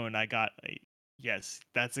alone, I got yes,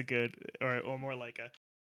 that's a good or more like a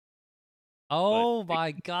but Oh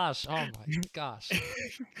my gosh. Oh my gosh.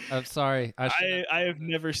 I'm sorry. I should have I have known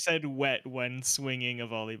this. never said wet when swinging a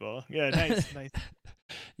volleyball. Yeah, nice, nice.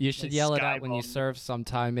 You My should yell it out when you skyball. serve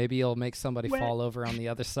sometime. Maybe you'll make somebody Wet. fall over on the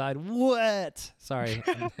other side. What? Sorry.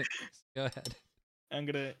 Go ahead. I'm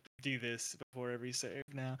gonna do this before every save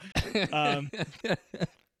now. Um,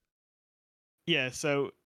 yeah.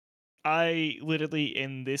 So I literally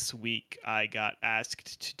in this week I got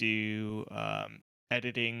asked to do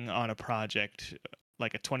editing on a project,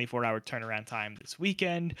 like a 24-hour turnaround time this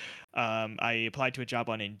weekend. I applied to a job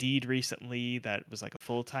on Indeed recently that was like a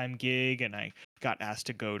full-time gig, and I got asked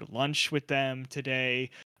to go to lunch with them today.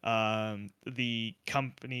 The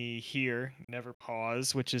company here, Never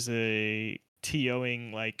Pause, which is a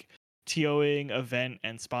TOing event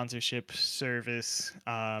and sponsorship service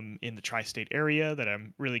in the tri-state area that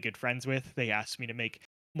I'm really good friends with. They asked me to make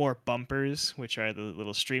more bumpers, which are the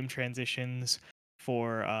little stream transitions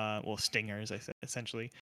for stingers, I said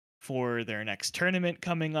essentially, for their next tournament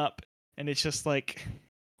coming up. And it's just like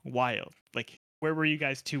wild. Like, where were you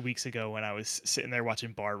guys 2 weeks ago when I was sitting there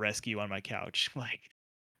watching Bar Rescue on my couch? Like,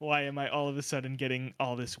 why am I all of a sudden getting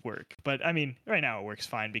all this work? But I mean, right now it works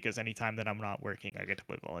fine because anytime that I'm not working, I get to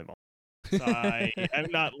play volleyball. So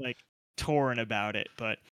I'm not like torn about it,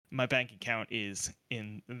 but my bank account is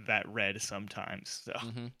in that red sometimes. So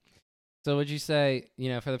Mm-hmm. So would you say,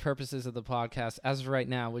 for the purposes of the podcast, as of right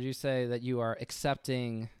now, would you say that you are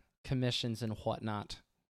accepting commissions and whatnot?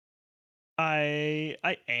 I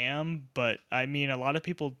am, but I mean a lot of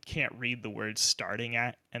people can't read the words starting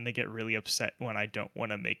at, and they get really upset when I don't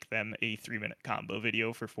want to make them a 3-minute combo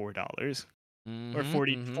video for $4. Or Mm-hmm.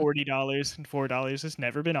 40 Mm-hmm. $40 and $4 has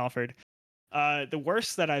never been offered. The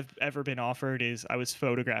worst that I've ever been offered is I was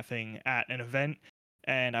photographing at an event,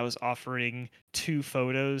 and I was offering 2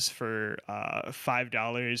 photos for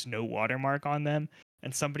 $5, no watermark on them,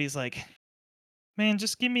 and somebody's like, "Man,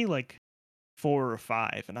 just give me like 4 or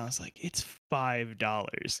 5," and I was like, "It's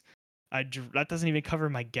 $5. That doesn't even cover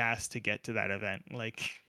my gas to get to that event.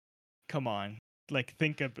 Like, come on." Like,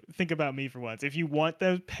 think about me for once. If you want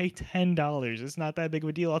them, pay $10. It's not that big of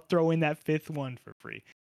a deal. I'll throw in that 5th one for free.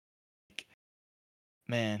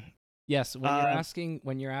 Man. Yes,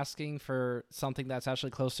 when you're asking for something that's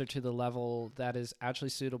actually closer to the level that is actually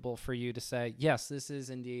suitable for you to say, yes, this is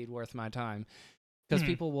indeed worth my time. Because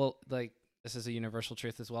people will, like, this is a universal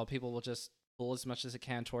truth as well, people will just pull as much as it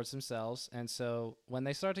can towards themselves. And so when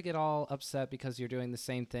they start to get all upset because you're doing the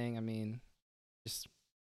same thing, I mean, just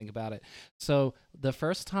think about it. So the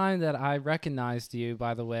first time that I recognized you,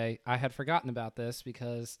 by the way, I had forgotten about this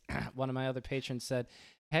because one of my other patrons said,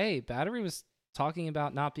 hey, Battery was talking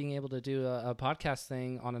about not being able to do a podcast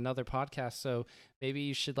thing on another podcast, so maybe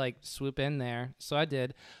you should like swoop in there. So I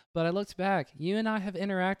did, but I looked back. You and I have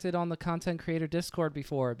interacted on the Content Creator Discord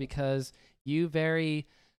before because you very,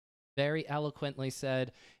 very eloquently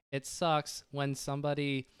said it sucks when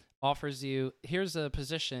somebody offers you, here's a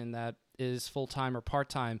position that is full-time or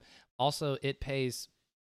part-time. Also, it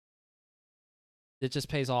just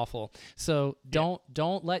pays awful. So don't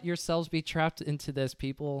let yourselves be trapped into this,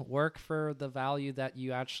 people. Work for the value that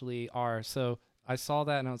you actually are. So I saw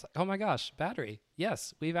that and I was like, oh my gosh, Battery.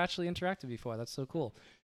 Yes, we've actually interacted before. That's so cool.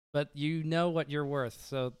 But you know what you're worth.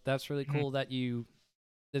 So that's really cool that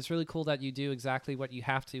it's really cool that you do exactly what you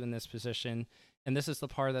have to in this position. And this is the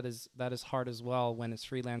part that is hard as well when it's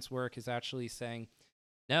freelance work, is actually saying,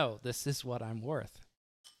 no, this is what I'm worth.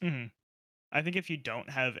 Mm-hmm. I think if you don't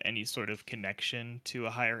have any sort of connection to a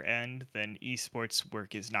higher end, then esports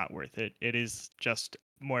work is not worth it. It is just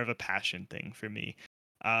more of a passion thing for me.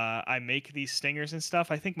 I make these stingers and stuff.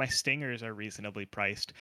 I think my stingers are reasonably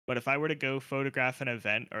priced. But if I were to go photograph an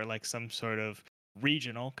event or like some sort of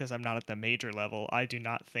regional, because I'm not at the major level, I do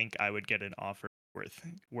not think I would get an offer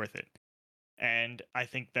worth it. And I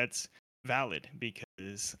think that's valid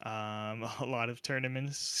because a lot of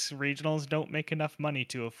tournaments, regionals don't make enough money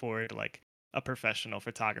to afford like a professional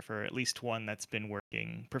photographer, at least one that's been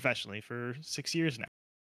working professionally for 6 years now.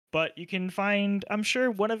 But you can find, I'm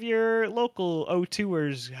sure one of your local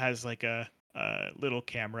O2ers has like a little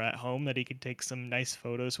camera at home that he could take some nice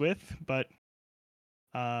photos with. But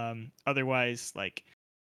otherwise, like,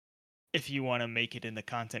 if you want to make it in the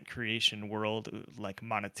content creation world, like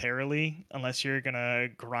monetarily, unless you're gonna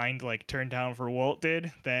grind like Turn Down for Walt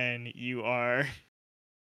did, then you are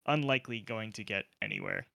unlikely going to get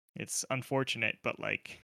anywhere. It's unfortunate, but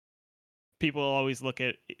like, people always look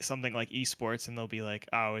at something like esports and they'll be like,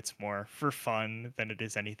 oh, it's more for fun than it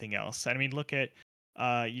is anything else. I mean, look at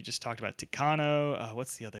you just talked about Takano.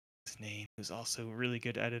 What's the other name? Who's also a really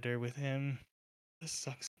good editor with him? This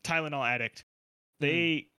sucks. Tylenol Addict.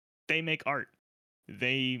 They make art.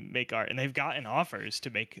 They make art, and they've gotten offers to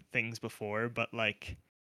make things before, but like,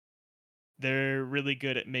 they're really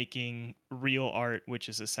good at making real art, which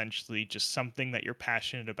is essentially just something that you're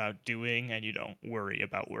passionate about doing and you don't worry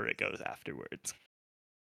about where it goes afterwards.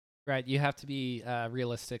 Right. You have to be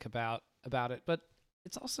realistic about it, but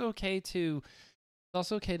it's also okay to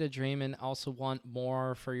dream and also want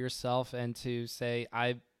more for yourself and to say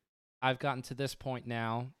I've gotten to this point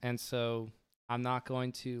now, and so I'm not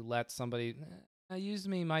going to let somebody use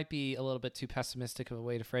me might be a little bit too pessimistic of a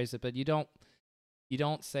way to phrase it, but you don't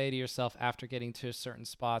say to yourself after getting to a certain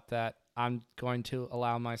spot that I'm going to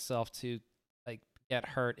allow myself to like get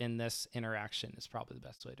hurt in this interaction is probably the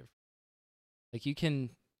best way to like you can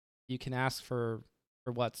ask for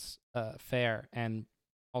what's fair and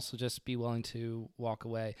also just be willing to walk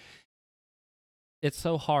away. It's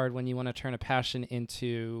so hard when you want to turn a passion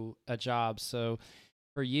into a job. So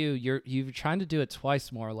for you, you're trying to do it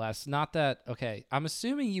twice more or less. Not that okay. I'm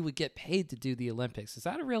assuming you would get paid to do the Olympics. Is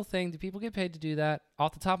that a real thing? Do people get paid to do that?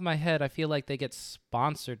 Off the top of my head, I feel like they get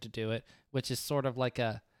sponsored to do it, which is sort of like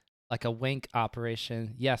a wink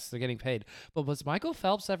operation. Yes, they're getting paid. But was Michael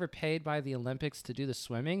Phelps ever paid by the Olympics to do the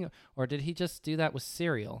swimming, or did he just do that with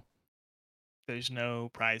cereal? There's no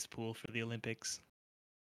prize pool for the Olympics.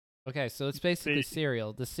 Okay, so it's basically They,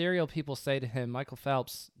 cereal. The cereal people say to him, Michael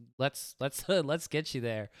Phelps, let's get you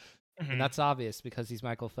there. And Mhm. that's obvious because he's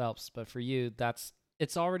Michael Phelps. But for you, that's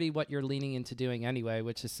it's already what you're leaning into doing anyway,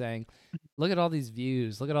 which is saying, look at all these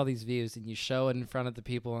views, look at all these views, and you show it in front of the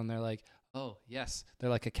people, and they're like, oh yes, they're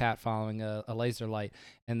like a cat following a laser light,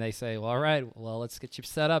 and they say, well, all right, well, let's get you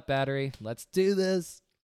set up, battery, let's do this.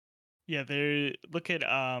 Yeah, they look at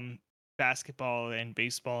basketball and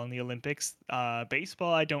baseball in the Olympics.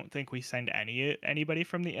 Baseball, I don't think we send anybody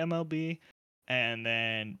from the MLB, and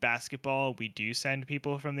then basketball, we do send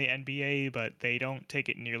people from the NBA, but they don't take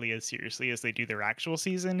it nearly as seriously as they do their actual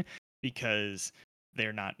season because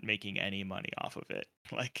they're not making any money off of it.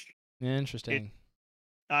 Like it, Interesting.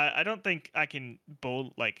 I don't think I can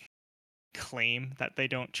bold like claim that they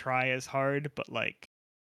don't try as hard, but like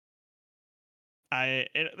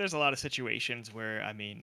there's a lot of situations where I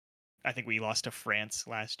mean I think we lost to France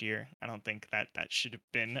last year. I don't think that that should have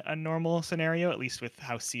been a normal scenario, at least with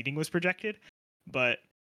how seeding was projected. But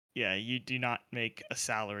yeah, you do not make a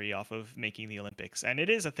salary off of making the Olympics, and it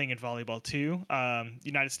is a thing in volleyball too. The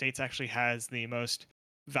United States actually has the most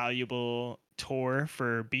valuable tour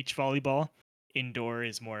for beach volleyball. Indoor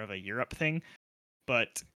is more of a Europe thing,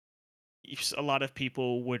 but a lot of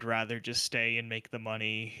people would rather just stay and make the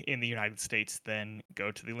money in the United States than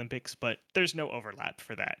go to the Olympics, but there's no overlap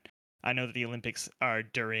for that. I know that the Olympics are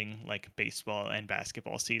during like baseball and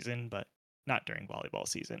basketball season, but not during volleyball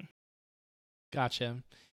season. Gotcha.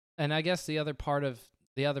 And I guess the other part of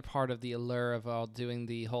the allure of all doing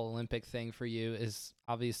the whole Olympic thing for you is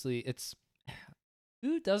obviously it's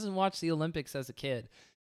who doesn't watch the Olympics as a kid?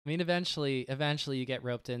 I mean, eventually you get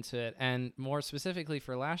roped into it. And more specifically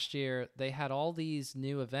for last year, they had all these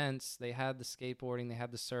new events. They had the skateboarding, they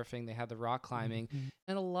had the surfing, they had the rock climbing, Mhm.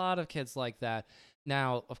 and a lot of kids like that.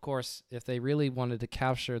 Now, of course, if they really wanted to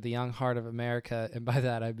capture the young heart of America, and by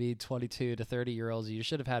that I mean 22 to 30-year-olds, you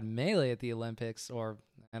should have had Melee at the Olympics or,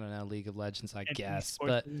 I don't know, League of Legends, I And guess. esports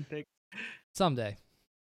But Olympics. someday.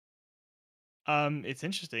 It's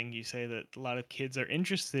interesting you say that a lot of kids are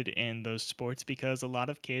interested in those sports because a lot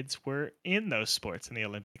of kids were in those sports in the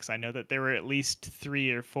Olympics. I know that there were at least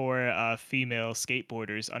 3 or 4 female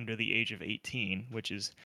skateboarders under the age of 18, which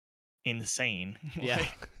is insane. Yeah.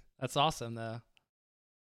 Like, That's awesome, though.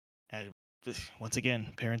 and once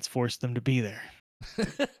again, parents forced them to be there.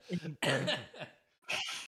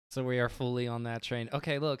 So we are fully on that train.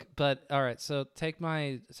 Okay, look, but all right. So take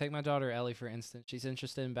my daughter Ellie for instance. She's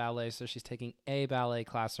interested in ballet, so she's taking a ballet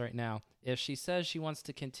class right now. If she says she wants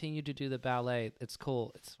to continue to do the ballet, it's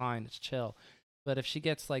cool. It's fine. It's chill. But if she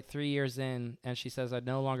gets like 3 years in and she says I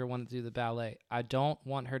no longer want to do the ballet, I don't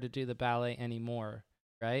want her to do the ballet anymore,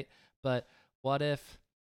 right? But what if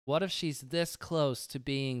what if she's this close to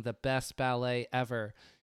being the best ballet ever?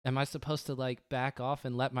 Am I supposed to like back off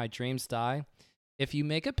and let my dreams die? If you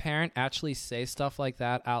make a parent actually say stuff like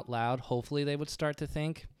that out loud, hopefully they would start to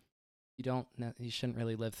think you shouldn't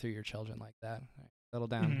really live through your children like that. All right, settle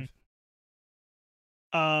down.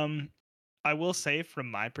 Mhm. Um, I will say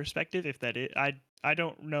from my perspective, if that I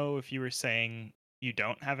don't know if you were saying you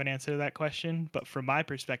don't have an answer to that question, but from my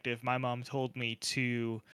perspective, my mom told me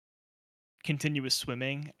to continue with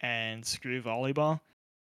swimming and screw volleyball,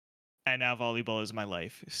 and now volleyball is my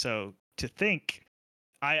life. So to think,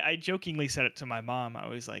 I jokingly said it to my mom. I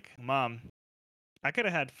was like, "Mom, I could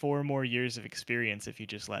have had 4 more years of experience if you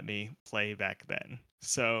just let me play back then."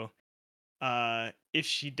 So if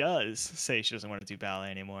she does say she doesn't want to do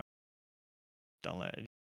ballet anymore, don't let it.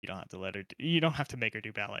 You don't have to let her. You don't have to make her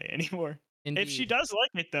do ballet anymore. If she Indeed. does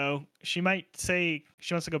like it, though, she might say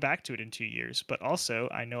she wants to go back to it in 2 years. But also,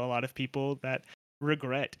 I know a lot of people that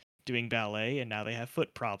regret doing ballet and now they have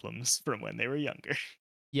foot problems from when they were younger.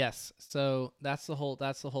 Yes. So that's the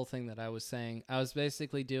whole thing that I was saying. I was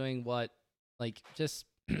basically doing what like just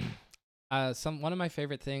some one of my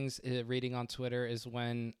favorite things reading on Twitter is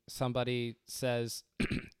when somebody says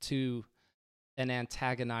to an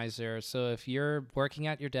antagonizer. So if you're working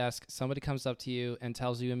at your desk, somebody comes up to you and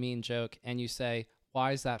tells you a mean joke and you say,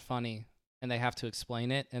 "Why is that funny?" And they have to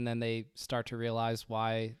explain it and then they start to realize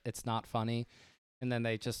why it's not funny and then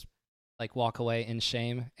they just like walk away in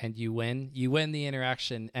shame and you win. You win the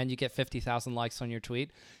interaction and you get 50,000 likes on your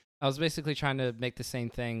tweet. I was basically trying to make the same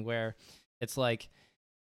thing where it's like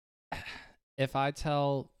if I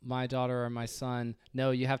tell my daughter or my son,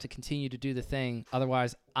 no, you have to continue to do the thing,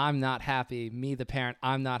 otherwise I'm not happy, me the parent,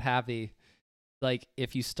 I'm not happy. Like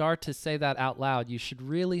if you start to say that out loud, you should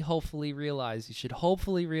hopefully realize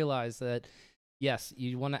that yes,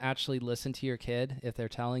 you want to actually listen to your kid if they're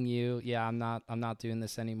telling you, yeah, I'm not doing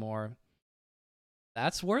this anymore.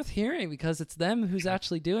 That's worth hearing because it's them who's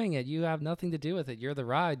actually doing it. You have nothing to do with it. You're the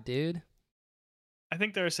ride, dude. I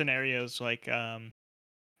think there are scenarios like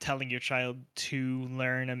telling your child to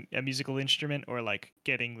learn a musical instrument or like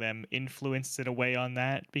getting them influenced in a way on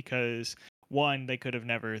that because one, they could have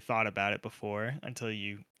never thought about it before until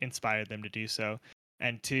you inspired them to do so,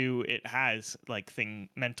 and two, it has like thing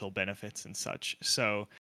mental benefits and such, so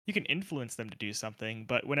you can influence them to do something.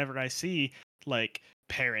 But whenever I see like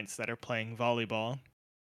parents that are playing volleyball,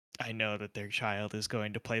 I know that their child is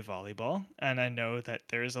going to play volleyball, and I know that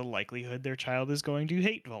there's a likelihood their child is going to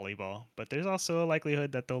hate volleyball, but there's also a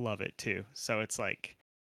likelihood that they'll love it too. So it's like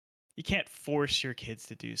you can't force your kids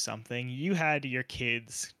to do something. You had your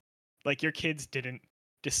kids, like your kids didn't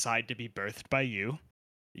decide to be birthed by you.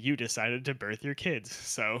 You decided to birth your kids.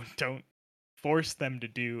 So don't force them to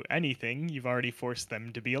do anything. You've already forced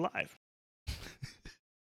them to be alive.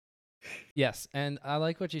 Yes, and I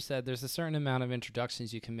like what you said. There's a certain amount of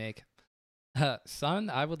introductions you can make. Son,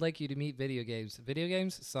 I would like you to meet video games. Video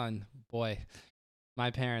games? Son, boy. My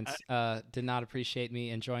I, parents did not appreciate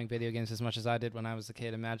me enjoying video games as much as I did when I was a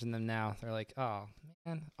kid. Imagine them now. They're like, oh,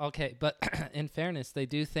 man. Okay, but in fairness, they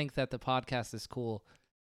do think that the podcast is cool.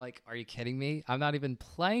 Like, are you kidding me? I'm not even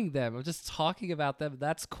playing them. I'm just talking about them.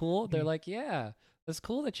 That's cool. They're like, yeah, that's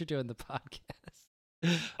cool that you're doing the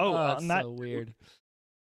podcast. oh, Oh, it's on that so weird.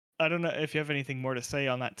 I don't know if you have anything more to say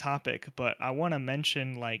on that topic, but I want to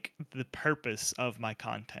mention like the purpose of my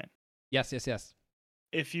content. Yes, yes, yes.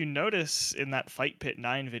 If you notice in that Fight Pit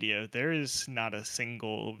 9 video, there is not a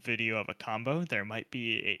single video of a combo. There might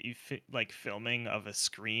be like filming of a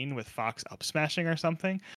screen with Fox up smashing or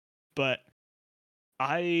something, but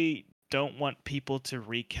I don't want people to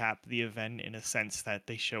recap the event in a sense that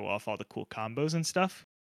they show off all the cool combos and stuff.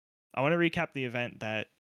 I want to recap the event that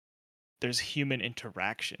there's human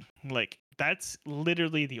interaction. Like that's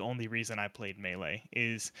literally the only reason I played Melee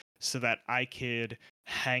is so that I could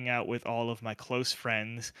hang out with all of my close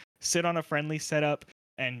friends, sit on a friendly setup,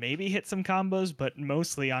 and maybe hit some combos, but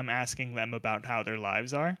mostly I'm asking them about how their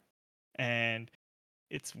lives are. And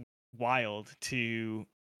it's wild to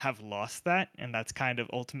have lost that, and that's kind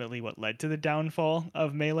of ultimately what led to the downfall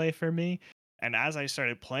of Melee for me. And as I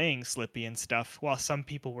started playing Slippy and stuff, while some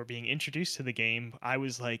people were being introduced to the game, I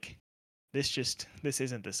was like, this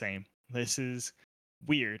isn't the same. This is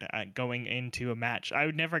weird going into a match. I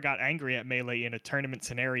never got angry at Melee in a tournament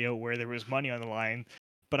scenario where there was money on the line,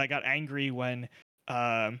 but I got angry when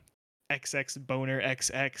XX Boner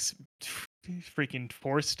XX freaking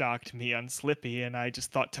four stocked me on Slippy, and I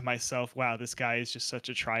just thought to myself, wow, this guy is just such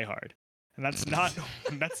a tryhard. And that's not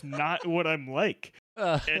that's not what I'm like.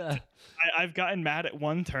 I've gotten mad at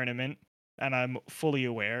one tournament, and I'm fully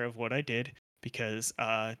aware of what I did because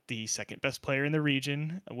the second best player in the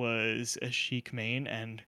region was a Sheik main,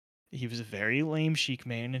 and he was a very lame Sheik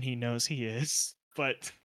main, and he knows he is.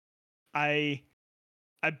 But I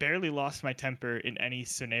I barely lost my temper in any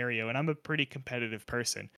scenario, and I'm a pretty competitive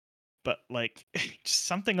person. But like, just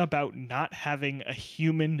something about not having a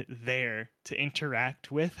human there to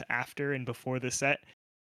interact with after and before the set,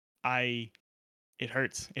 I it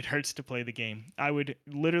hurts. It hurts to play the game. I would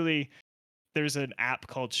literally there's an app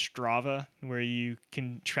called Strava where you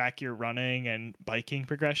can track your running and biking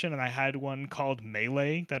progression, and I had one called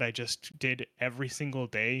Melee that I just did every single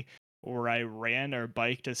day, where I ran or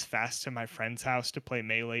biked as fast to my friend's house to play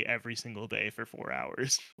Melee every single day for 4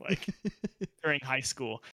 hours, like during high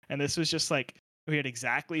school. And this was just like we had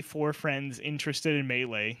exactly 4 friends interested in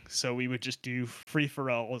Melee, so we would just do free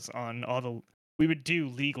for alls on all the we would do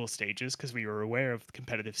legal stages because we were aware of the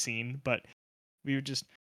competitive scene, but we would just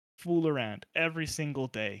fool around every single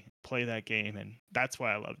day, play that game, and that's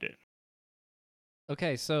why I loved it.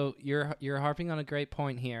 Okay, so you're harping on a great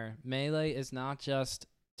point here. Melee is not just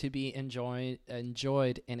to be enjoyed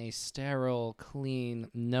in a sterile, clean,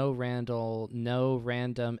 no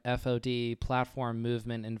random FOD platform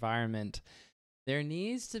movement environment. There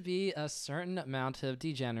needs to be a certain amount of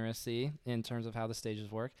degeneracy in terms of how the stages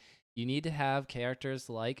work. You need to have characters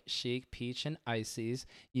like Sheik, Peach, and Ices.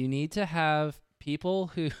 You need to have people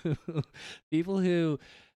who people who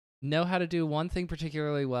know how to do one thing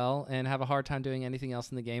particularly well and have a hard time doing anything else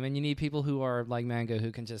in the game. And you need people who are like Mango,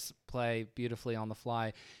 who can just play beautifully on the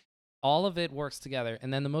fly. All of it works together.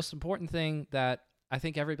 And then the most important thing that I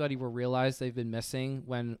think everybody will realize they've been missing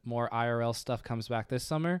when more IRL stuff comes back this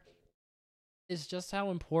summer is just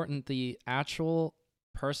how important the actual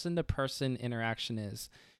person-to-person interaction is.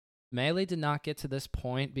 Melee did not get to this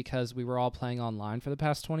point because we were all playing online for the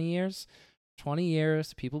past 20 years. 20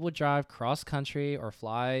 years, people would drive cross country or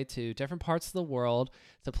fly to different parts of the world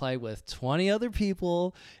to play with 20 other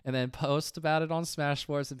people and then post about it on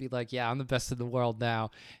Smashboards and be like, yeah, I'm the best in the world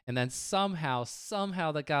now. And then somehow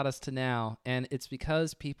that got us to now. And it's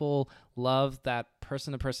because people love that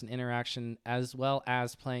person-to-person interaction as well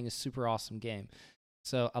as playing a super awesome game.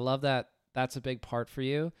 So I love that that's a big part for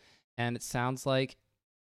you. And it sounds like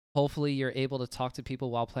hopefully you're able to talk to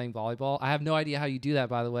people while playing volleyball. I have no idea how you do that,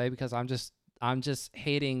 by the way, because I'm just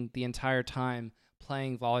hating the entire time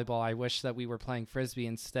playing volleyball. I wish that we were playing Frisbee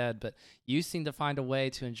instead, but you seem to find a way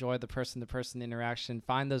to enjoy the person-to-person interaction,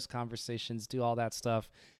 find those conversations, do all that stuff.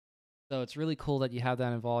 So it's really cool that you have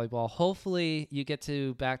that in volleyball. Hopefully you get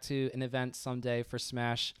back to an event someday for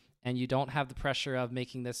Smash and you don't have the pressure of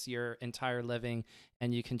making this your entire living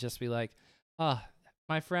and you can just be like,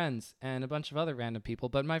 my friends and a bunch of other random people,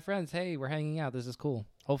 but my friends, hey, we're hanging out. This is cool.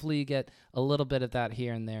 Hopefully you get a little bit of that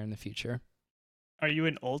here and there in the future. Are you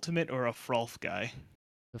an Ultimate or a Frolf guy?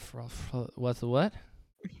 What's the what?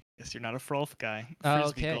 Guess you're not a Frolf guy. Oh,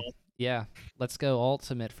 Frisbee okay. golf. Yeah, let's go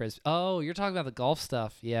Ultimate Frisbee. Oh, you're talking about the golf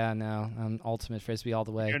stuff. Yeah, no, I'm Ultimate Frisbee all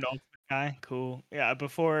the way. You're an Ultimate guy? Cool. Yeah,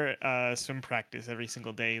 before swim practice every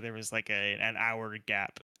single day, there was like an hour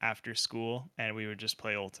gap after school, and we would just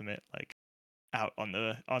play Ultimate like out on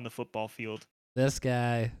the football field. This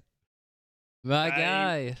guy. My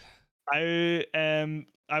guy.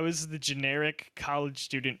 I was the generic college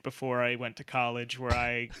student before I went to college where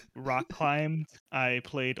I rock climbed, I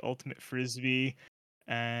played Ultimate Frisbee,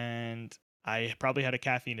 and I probably had a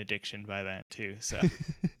caffeine addiction by then too. So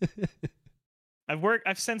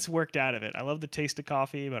I've since worked out of it. I love the taste of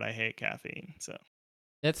coffee, but I hate caffeine. So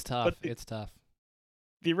it's tough. It's tough.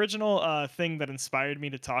 The original thing that inspired me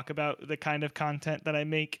to talk about the kind of content that I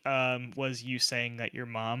make was you saying that your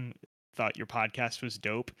mom thought your podcast was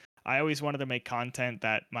dope. I always wanted to make content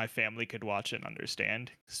that my family could watch and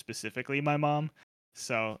understand, specifically my mom.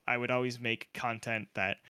 So I would always make content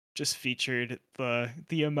that just featured the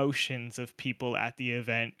emotions of people at the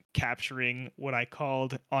event, capturing what I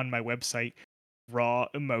called on my website raw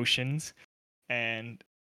emotions. And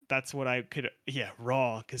that's what I could,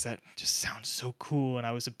 raw, because that just sounds so cool. And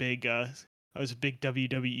I was a big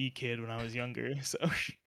WWE kid when I was younger. So,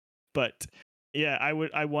 but yeah, I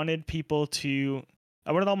wanted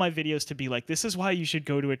all my videos to be like, this is why you should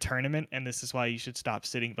go to a tournament, and this is why you should stop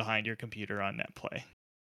sitting behind your computer on NetPlay.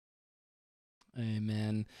 Hey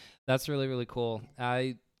man, that's really, really cool.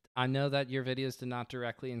 I know that your videos did not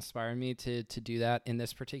directly inspire me to do that in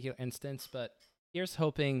this particular instance, but here's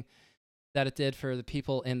hoping that it did for the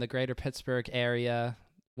people in the greater Pittsburgh area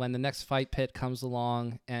when the next Fight Pit comes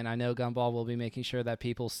along. And I know Gumball will be making sure that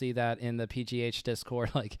people see that in the PGH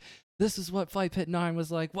Discord, like, this is what Fight Pit 9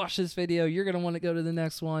 was like. Watch this video. You're going to want to go to the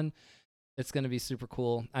next one. It's going to be super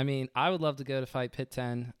cool. I mean, I would love to go to Fight Pit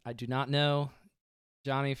 10. I do not know.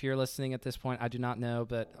 Johnny, if you're listening at this point, I do not know.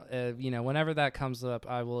 But, whenever that comes up,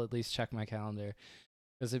 I will at least check my calendar.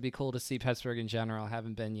 Because it'd be cool to see Pittsburgh in general. I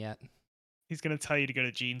haven't been yet. He's going to tell you to go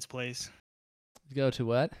to Gene's Place. Go to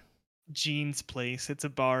what? Gene's Place. It's a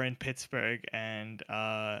bar in Pittsburgh, and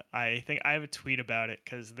I think I have a tweet about it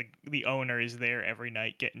because the owner is there every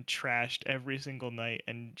night getting trashed every single night,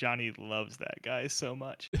 and Johnny loves that guy so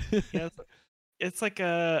much. Yeah, it's like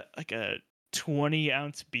a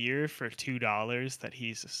 20-ounce beer for $2 that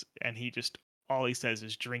he just all he says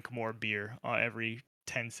is drink more beer every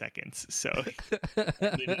 10 seconds. So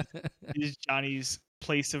it is Johnny's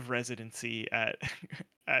place of residency at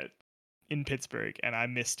in Pittsburgh, and I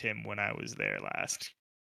missed him when I was there last.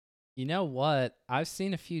 You know what? I've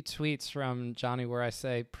seen a few tweets from Johnny where I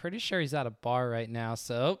say, pretty sure he's at a bar right now.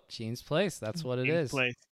 So, Gene's Place. That's what it is.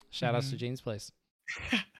 Place. Shout outs to Gene's Place.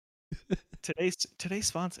 Today's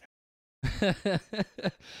sponsor.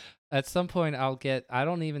 At some point, I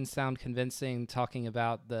don't even sound convincing talking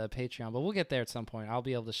about the Patreon, but we'll get there at some point. I'll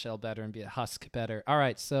be able to shell better and be a husk better. All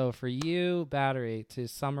right. So for you, Battery, to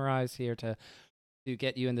summarize here, to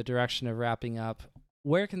get you in the direction of wrapping up,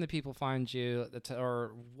 where can the people find you,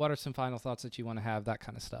 or what are some final thoughts that you want to have, that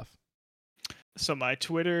kind of stuff? So my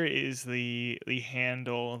Twitter is the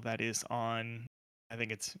handle that is on, I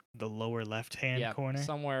think it's the lower left-hand corner.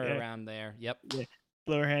 Somewhere around there. Yep. Yeah.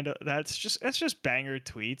 Lower handle. That's just banger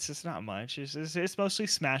tweets. It's not much. It's mostly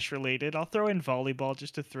Smash related. I'll throw in volleyball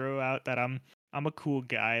just to throw out that I'm a cool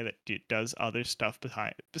guy that does other stuff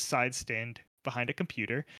besides stand behind a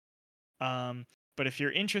computer. But if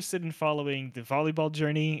you're interested in following the volleyball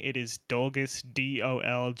journey, it is Dolgos,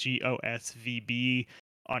 DOLGOSVB,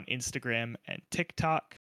 on Instagram and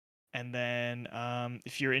TikTok. And then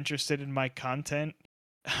if you're interested in my content,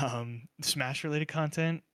 Smash related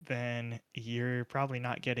content, then you're probably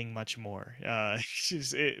not getting much more. My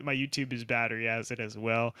YouTube is Battery as it as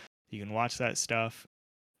well. You can watch that stuff.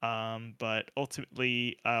 But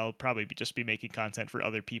ultimately, I'll probably just be making content for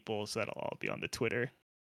other people, so that'll all be on the Twitter.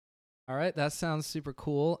 All right, that sounds super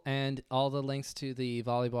cool. And all the links to the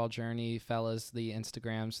volleyball journey, fellas, the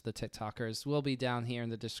Instagrams, the TikTokers will be down here in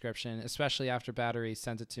the description, especially after Battery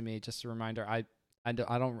sends it to me. Just a reminder, I'm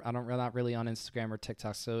not really on Instagram or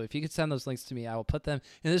TikTok. So if you could send those links to me, I will put them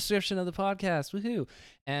in the description of the podcast. Woohoo!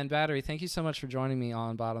 And Battery, thank you so much for joining me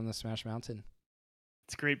on Bottom of the Smash Mountain.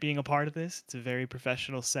 It's great being a part of this. It's a very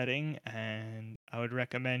professional setting, and I would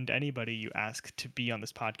recommend anybody you ask to be on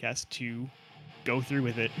this podcast to go through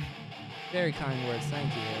with it. Very kind words.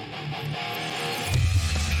 Thank you.